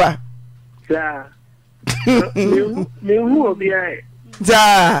wa na ba Me who obi ai.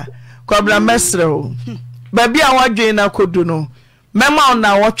 Ja, kwabra mesrew. Baby a wadwen na kodu no. Mema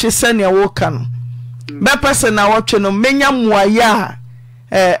na wotwe sene wo ka no. Be person na wotwe no menya muaya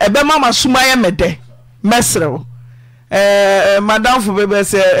ebe mama sumaye mede. Mesrew. Madam for bebe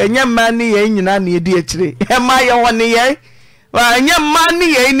se enye mani ye nyina na yedi akire. E ma ye woni ye. Wa enye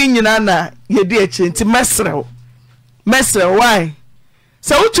mani ye ni nyina na yedi akire nti mesrew. Mesrew why?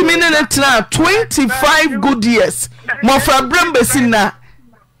 So utumi ne tena 25 good years. Mo fra brembe sinna.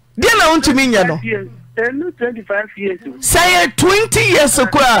 Dia na utumi nya no. 25 years. Say 20 years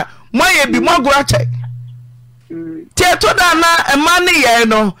okura mo ye bi mo agora che. Tieto da na emane ye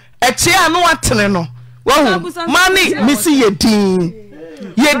no, eche anu atene no. Wo mani misi yedin.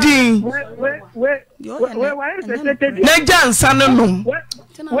 Yedin. Na jansa no no.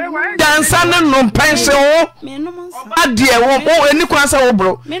 Jansa no no pense wo. Adie wo eni kwansa wo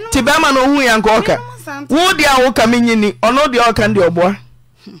bro. Ti be ma no hu yanko oka. Wo dia wo ka menyini, ono dia oka ndi oboa.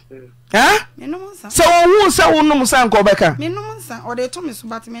 Ha? So wo se wo num san ko beka. Menum nsa, o de to me so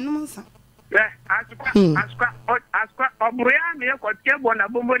bat menum nsa. Askwa obroya me ko tebo na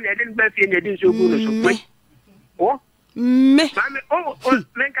bombo ne den ba fie ne din so gu no so. Oh? Me. Mami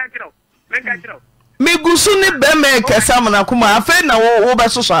menka kiro. Me gusu ni be me kesa mana kuma afa na wo be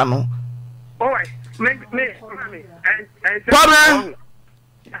soso ano. Oh, me. Kwabra.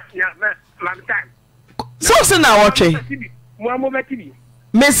 Yeah, man time. So se na wotwe. Mo mo betibi.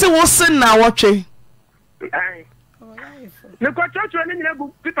 Me se wo se na wotwe. Ai. Me ko chocho ni nyina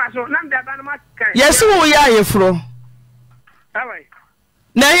gu pipa so na mbe aba na ma kan. Yes wo ya yefro. Awai.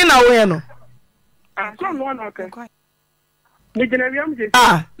 Na hin na wo ye no. Kom no na okay. Ni jena wiam je.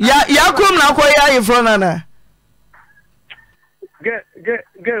 Ya kom na ko ya yefro na na.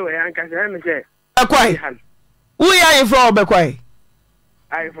 Ge we anka se me se. Akwai. Wo ya yefro obekwai.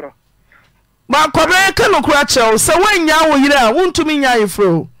 Ayefro. Ma kobe ka no kura chew se wanya wo yire a wontumi nya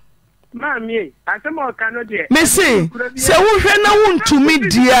yefro. Mami, asemo ka no de. Me se wo hwe na wontumi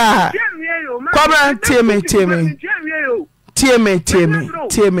dia. Kobe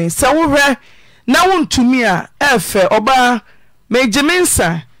tieme. Se wo hwe na wontumi a efe oba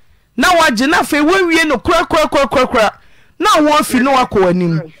mejimensa na waje na fe wawie no kura na wo afi no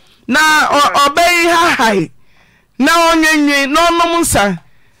akwanim na obei hai na onyenwe no nom nsa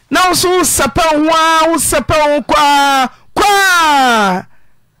na so sapa kwa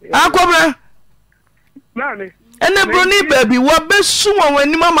akobra mami ene broni baby wa besu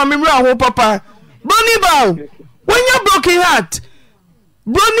wani mama memra ho papa broni ba wanya broken heart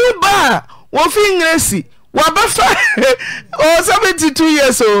broni ba wo fi ngresi wabafa 72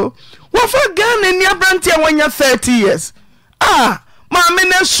 years o wafa Ghana ni abranti wanya 30 years mama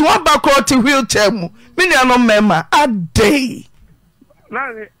na so abakro te wheelchair mu mini ano mema a day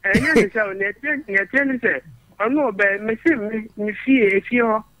mami enye ni se o ne se ono be me se mi fie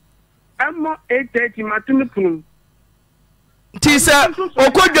ho amo 8:30 matumi punum ti sa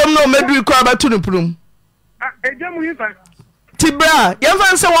okodwom no medui ko abatu no punum ejamu hifa tibra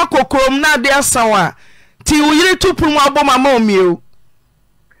yemfa nse wakokrom na ade asawa ti uyire tu punum aboma ma omieu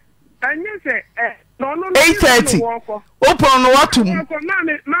anye se no 8:30 opon no watum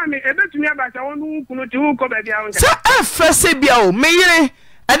mami ebetumi abasa wonu kunu ti wu ko ba bia won sa afese bia o meyire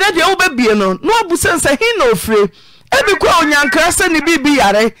ade de wo ba bie no no abusense hin na ofre ebi kwa onyankra se ni bibi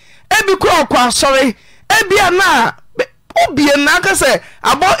yare ebi kwa kwa asore ebi na obie na aka se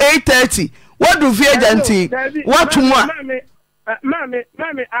abo 8:30 wadu fi ajanti watum a mami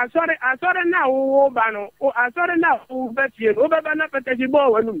asore na wo ba no asore na wo ba fie wo ba na petesi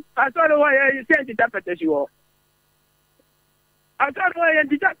bo wanu asore wo ye senti ta petesi wo asore wo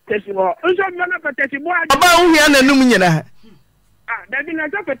ye ta petesi wo nso mi na petesi bo aba hu ya na num nyina dabi na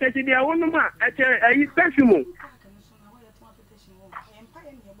ta petesi dia wonu ma eche ayi perfume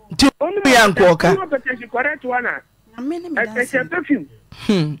ti ya nkoka petesi correct wana eche perfume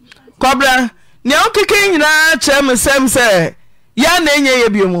kobra ne okike nyina che mesem se ya na enye ye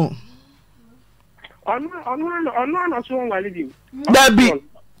biomu ono so nwale bi dabi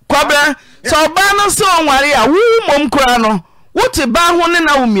kobra so ba no so nware a wu mom kura no wote ba ho ne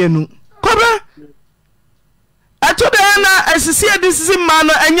na wo mienu kobra atoda na asisi edisi ma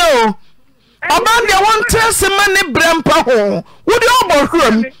no enye o oba de won trese ma ne brempa ho wo de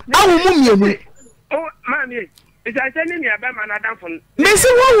obohram awu mu mienu mami isa se ni aba ma na danfon mesi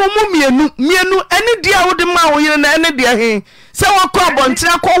wo mu mienu ene dia wo de ma wo yire na ene dia he se wo ko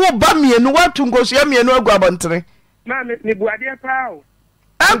abontere ko wo ba mienu watu ngosia mienu agu abontere mami ni buade pa o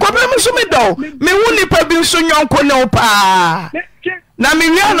akobra muso me do me wu nipa bi nso nyonko ne wo pa na me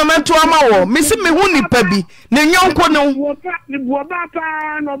wi no meto ama wo me se me hu nipa bi ne nyonko no ni buoba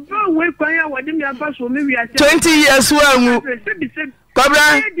pa no ba we kwan ya wode me afa so me wi ase 20 years wa ngu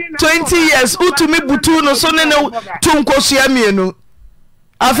Kobra 20 years utumi butu no so ne tunkosua mienu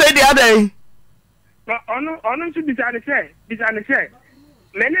afa di adai ono su bisane se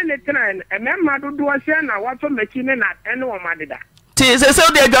mene ne tran emma dodo se na wato makine na ene wo madeda ti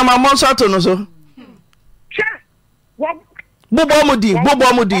se de adwama mo so to no so che bobo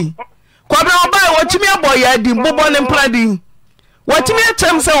mudi Kobra obai watimi aboy ya di bobo ne mpla di watimi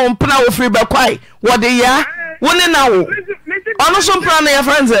atem se wo mpna wo free be kwai wo de ya woni na wo ono so mpla na ya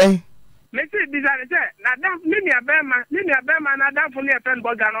friends meti bizarre se na da mini abema na da fun e pen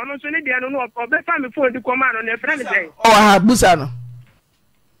boga no so ni de no obe fa me phone di command no e friend say ha busa no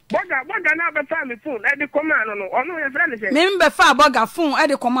boga na be fa me phone e di command no ono e friend say me be fa boga phone e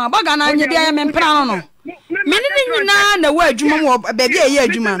di command boga na anye dia me mpra no me ni nyina na wa adwuma mo be bia ye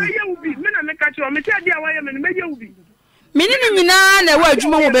adwuma no me na me ka chi o me ti dia wa ye me me ye ubi me ni nyina na wa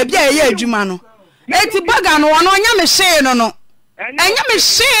adwuma mo be bia ye adwuma no eti boga no ono nya me hye no enya me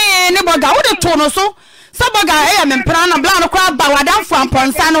hye ne boga wo de to no so saboga eya me mpra na bla no kwa ba wadanfo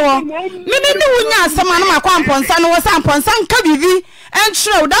amponsa no wo me ni wunya asema no makwa amponsa no wo sa amponsa nka bibi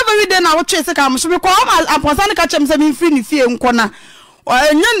enchro da very day na wo twese ka mso be ko amponsa ne ka chem se me free ni fie nko na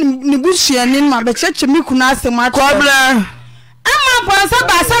enya ni buhia ni ma be cheche mi kuna asema Kobra ama amponsa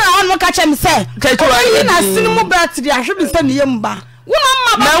ba sara on mo ka chem se yi na sinu mu battery ahwe bi se ne yemba wo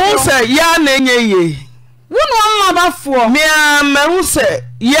ma ba na wo se ya na enye ye wonu amma bafo me hu se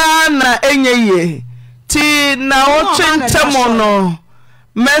ya na enye ye ti na o twentemo no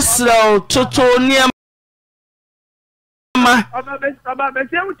mesra toto niam ma oba be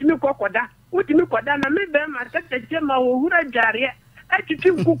se utimi kokoda na me be ma tete ma wo hura jare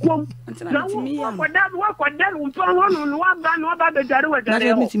atiti kukom na wo kokoda umpa hono no wa ba be jare wa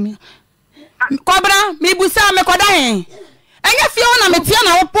jare Kobra mi busa me koda hen enya fie na metia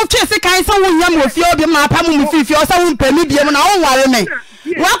na wo potwe se kan se wo nyam wo fie obi ma pa mu fie o se wo mpami biem na wo ware me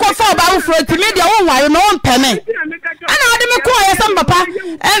wa ko fa ba wo front media wo ware no wo mpame ana ade me ko ye se papa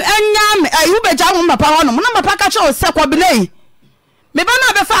enya me ayu be ja wo papa hono na papa ka che o se ko bilei me ba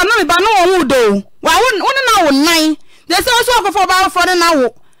na be fa na me ba no wo do wa wo na wo nan de se o so ko fa ba wo na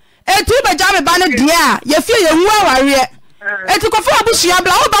wo etu be ja me ba ne dia ye fie ye hu aware eti ko fo abusia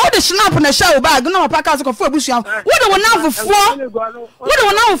bla wo ba wo de snap na show bag na paka so ko fo abusia wo de wona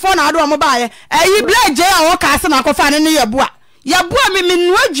fufuo na ado mo ba ye eyi bla je a wo ka se na ko fa ne ye boa me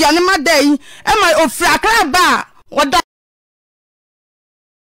nu aduane ma dai e ma ofri akra ba wo da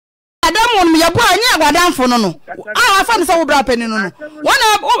adam mo ye boa nya agwadanfo no a afa ne se wo bra pani no wona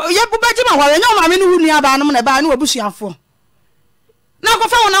ye bu baji ma hware nya ma me no hu nua ba no na ba ne abusiafo na ko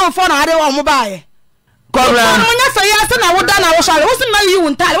fa wona wo fo na ade wo mo ba ye Kobra munya fa ya se na wo da na wo share wo se ma yi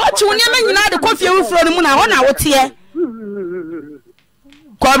wuntale wo chi wonia ma nyina de kofie wo fro no mu na wo na wo te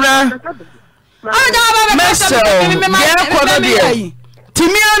Kobra me kodo de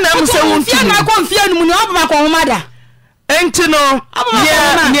timia na mse wunti na konfie no mu ni obama ko homada enti no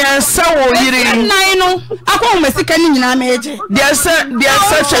ye se wo yiri nan no akọ mesika ni nyina ma eje de se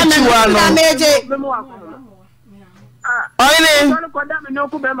chechiwa no Oine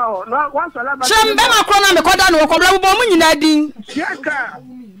Chembe makro me koda no kobla bo mu nyina din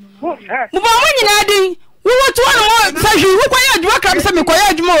bo mu nyina din wo to no sahi wo kwaya adwa kram se me kwaya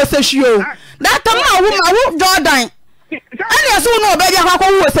adwuma wo sahi o that time na wo Jordan ani aso no be dia kwa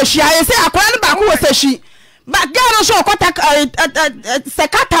wo sahi aye se akwa ne ba ko wo sahi ba ga no so kwata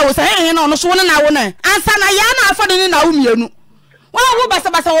sekata wo sahi no so na wo na ansa na ya na afode ni na wo mienu wo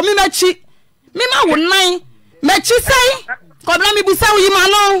basa wo mi ma wo nan mechi sai kobla mi busa wi ma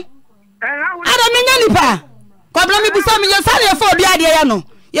no ada menya nipa kobla mi busa mi ye sale ye fo bia de ye no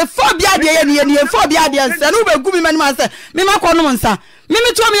ye fo bia de ye ni ye fo bia de nsa no be gu mi ma ni ma se mi ma ko no nsa mi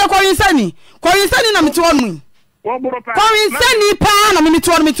to mi ye ko yinsani na mi to no ko yinsani pa na mi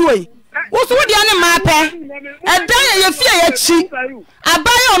to no mi to yi wo so wo de ne ma pe edan ye fie ye chi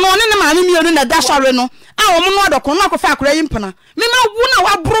abaye ono ne ma ni mi na da share no a wo no adoko no akofa akora yi mpana me ma wu na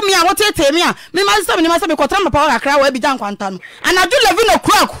wa bro mi a wo tete mi a me ma se me ko tra pa wa akra wa bi jan kwanta no anadu levi no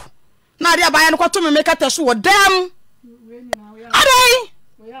kuraku na ade abaye no ko to me ka teso wo dam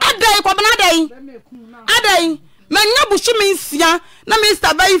adai ko bana adai menya bushi mi nsia na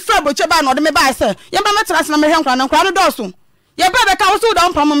Mr. Bayi fra boche ba no de me ba se ye ba metra se na me hwe nkra no do so ye ba be ka wo so da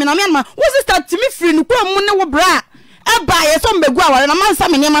mpa mo me na me ma wo sister timi free no kwa mu ne wo bra e ba ye so mbegu aware na mansa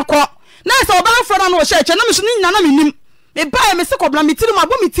me ne makọ na se oba afro na wo sheche na me so ni na me nim me ba me se kobla me tiri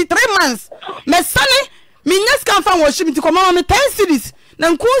mabo me ti 3 months me sane me nya scan fa wo shi me ti ko mama me 10 series na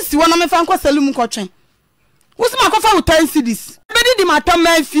nkunsi wo na me fa nko salum ko twen What's my coffee with 10 cities? Maybe the matter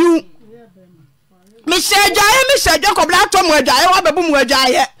man few. Michelle Jaya, Michelle Jacob Latom, where Jaya, Babum, where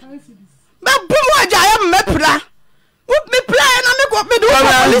Jaya. Babum, where Jaya, Mepla. What me play and I make what me do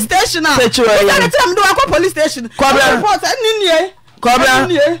at police station. I'm do police station. Cobra.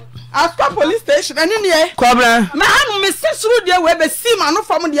 Ask police station and in here. Cobra. Man, Miss Through there where the sea man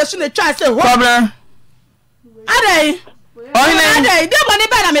from the Yasuna child say, Cobra. Are they? They money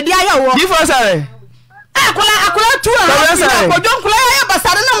better, me dear. You for sorry. I could two hours. Don't play, but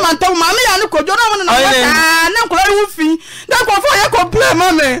I don't want to mammy and could you know and play with me. Don't go for your complaint,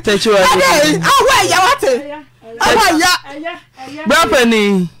 mammy. Take you away. Oh, wait,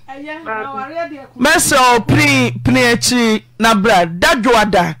 Brapeni Meso Prinechi Nabra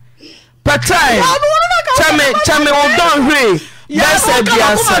Dadwada Patai Chame Odon Ray Yes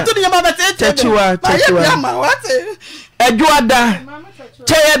Ediasa Tetua Edwada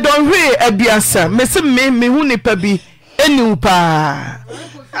Chaya Don Ray Ediasa Messi me huni pabi Enupa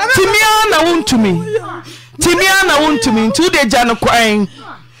Timiana won't me 2 days Jano Quine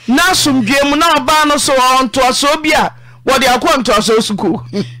na sumdwem na oba no so onto aso bia wo de akonto aso suku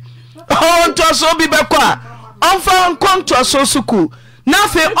onto aso bi bekwa onfa onto aso suku na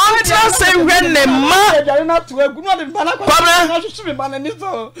fe ontra se hwenne ma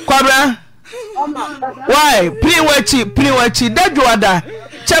kwabra why priwachi dadwoada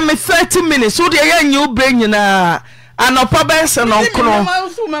cheme 30 minutes wo de yanyi obra nyina anopa bense no nkro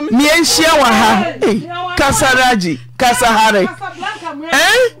mi enhia wa ha kasaraji kasahare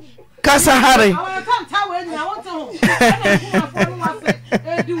Kasahare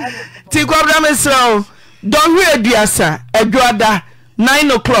Ti kwabra mesro don hu aduasa adwada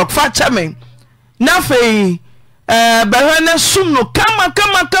 9 o'clock facha me na fei behene sum no kama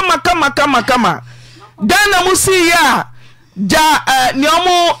dana musi ya ja ni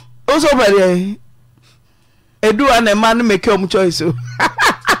omo osobere edu ana ma no make omo choice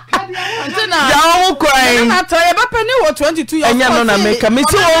ya o kwai na to e be pani wo 22 years enya no na make me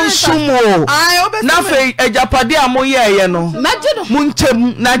ti won sumo na fe ejapade amoye ye no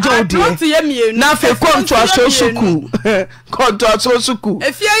muntem na jodie na fe konto aso suku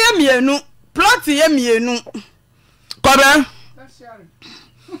efie ye mienu plot ye mienu kobe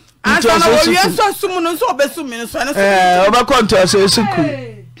asa na wo ye so sumu no so obesumi no so na oba konto aso suku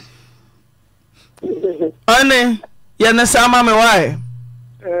ane ye na sama me why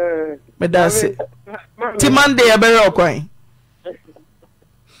medase ti Monday ya bere okwan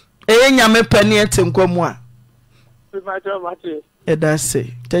nyame pani etinkomu a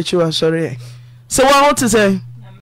edase techi wa sorry se wa ho te say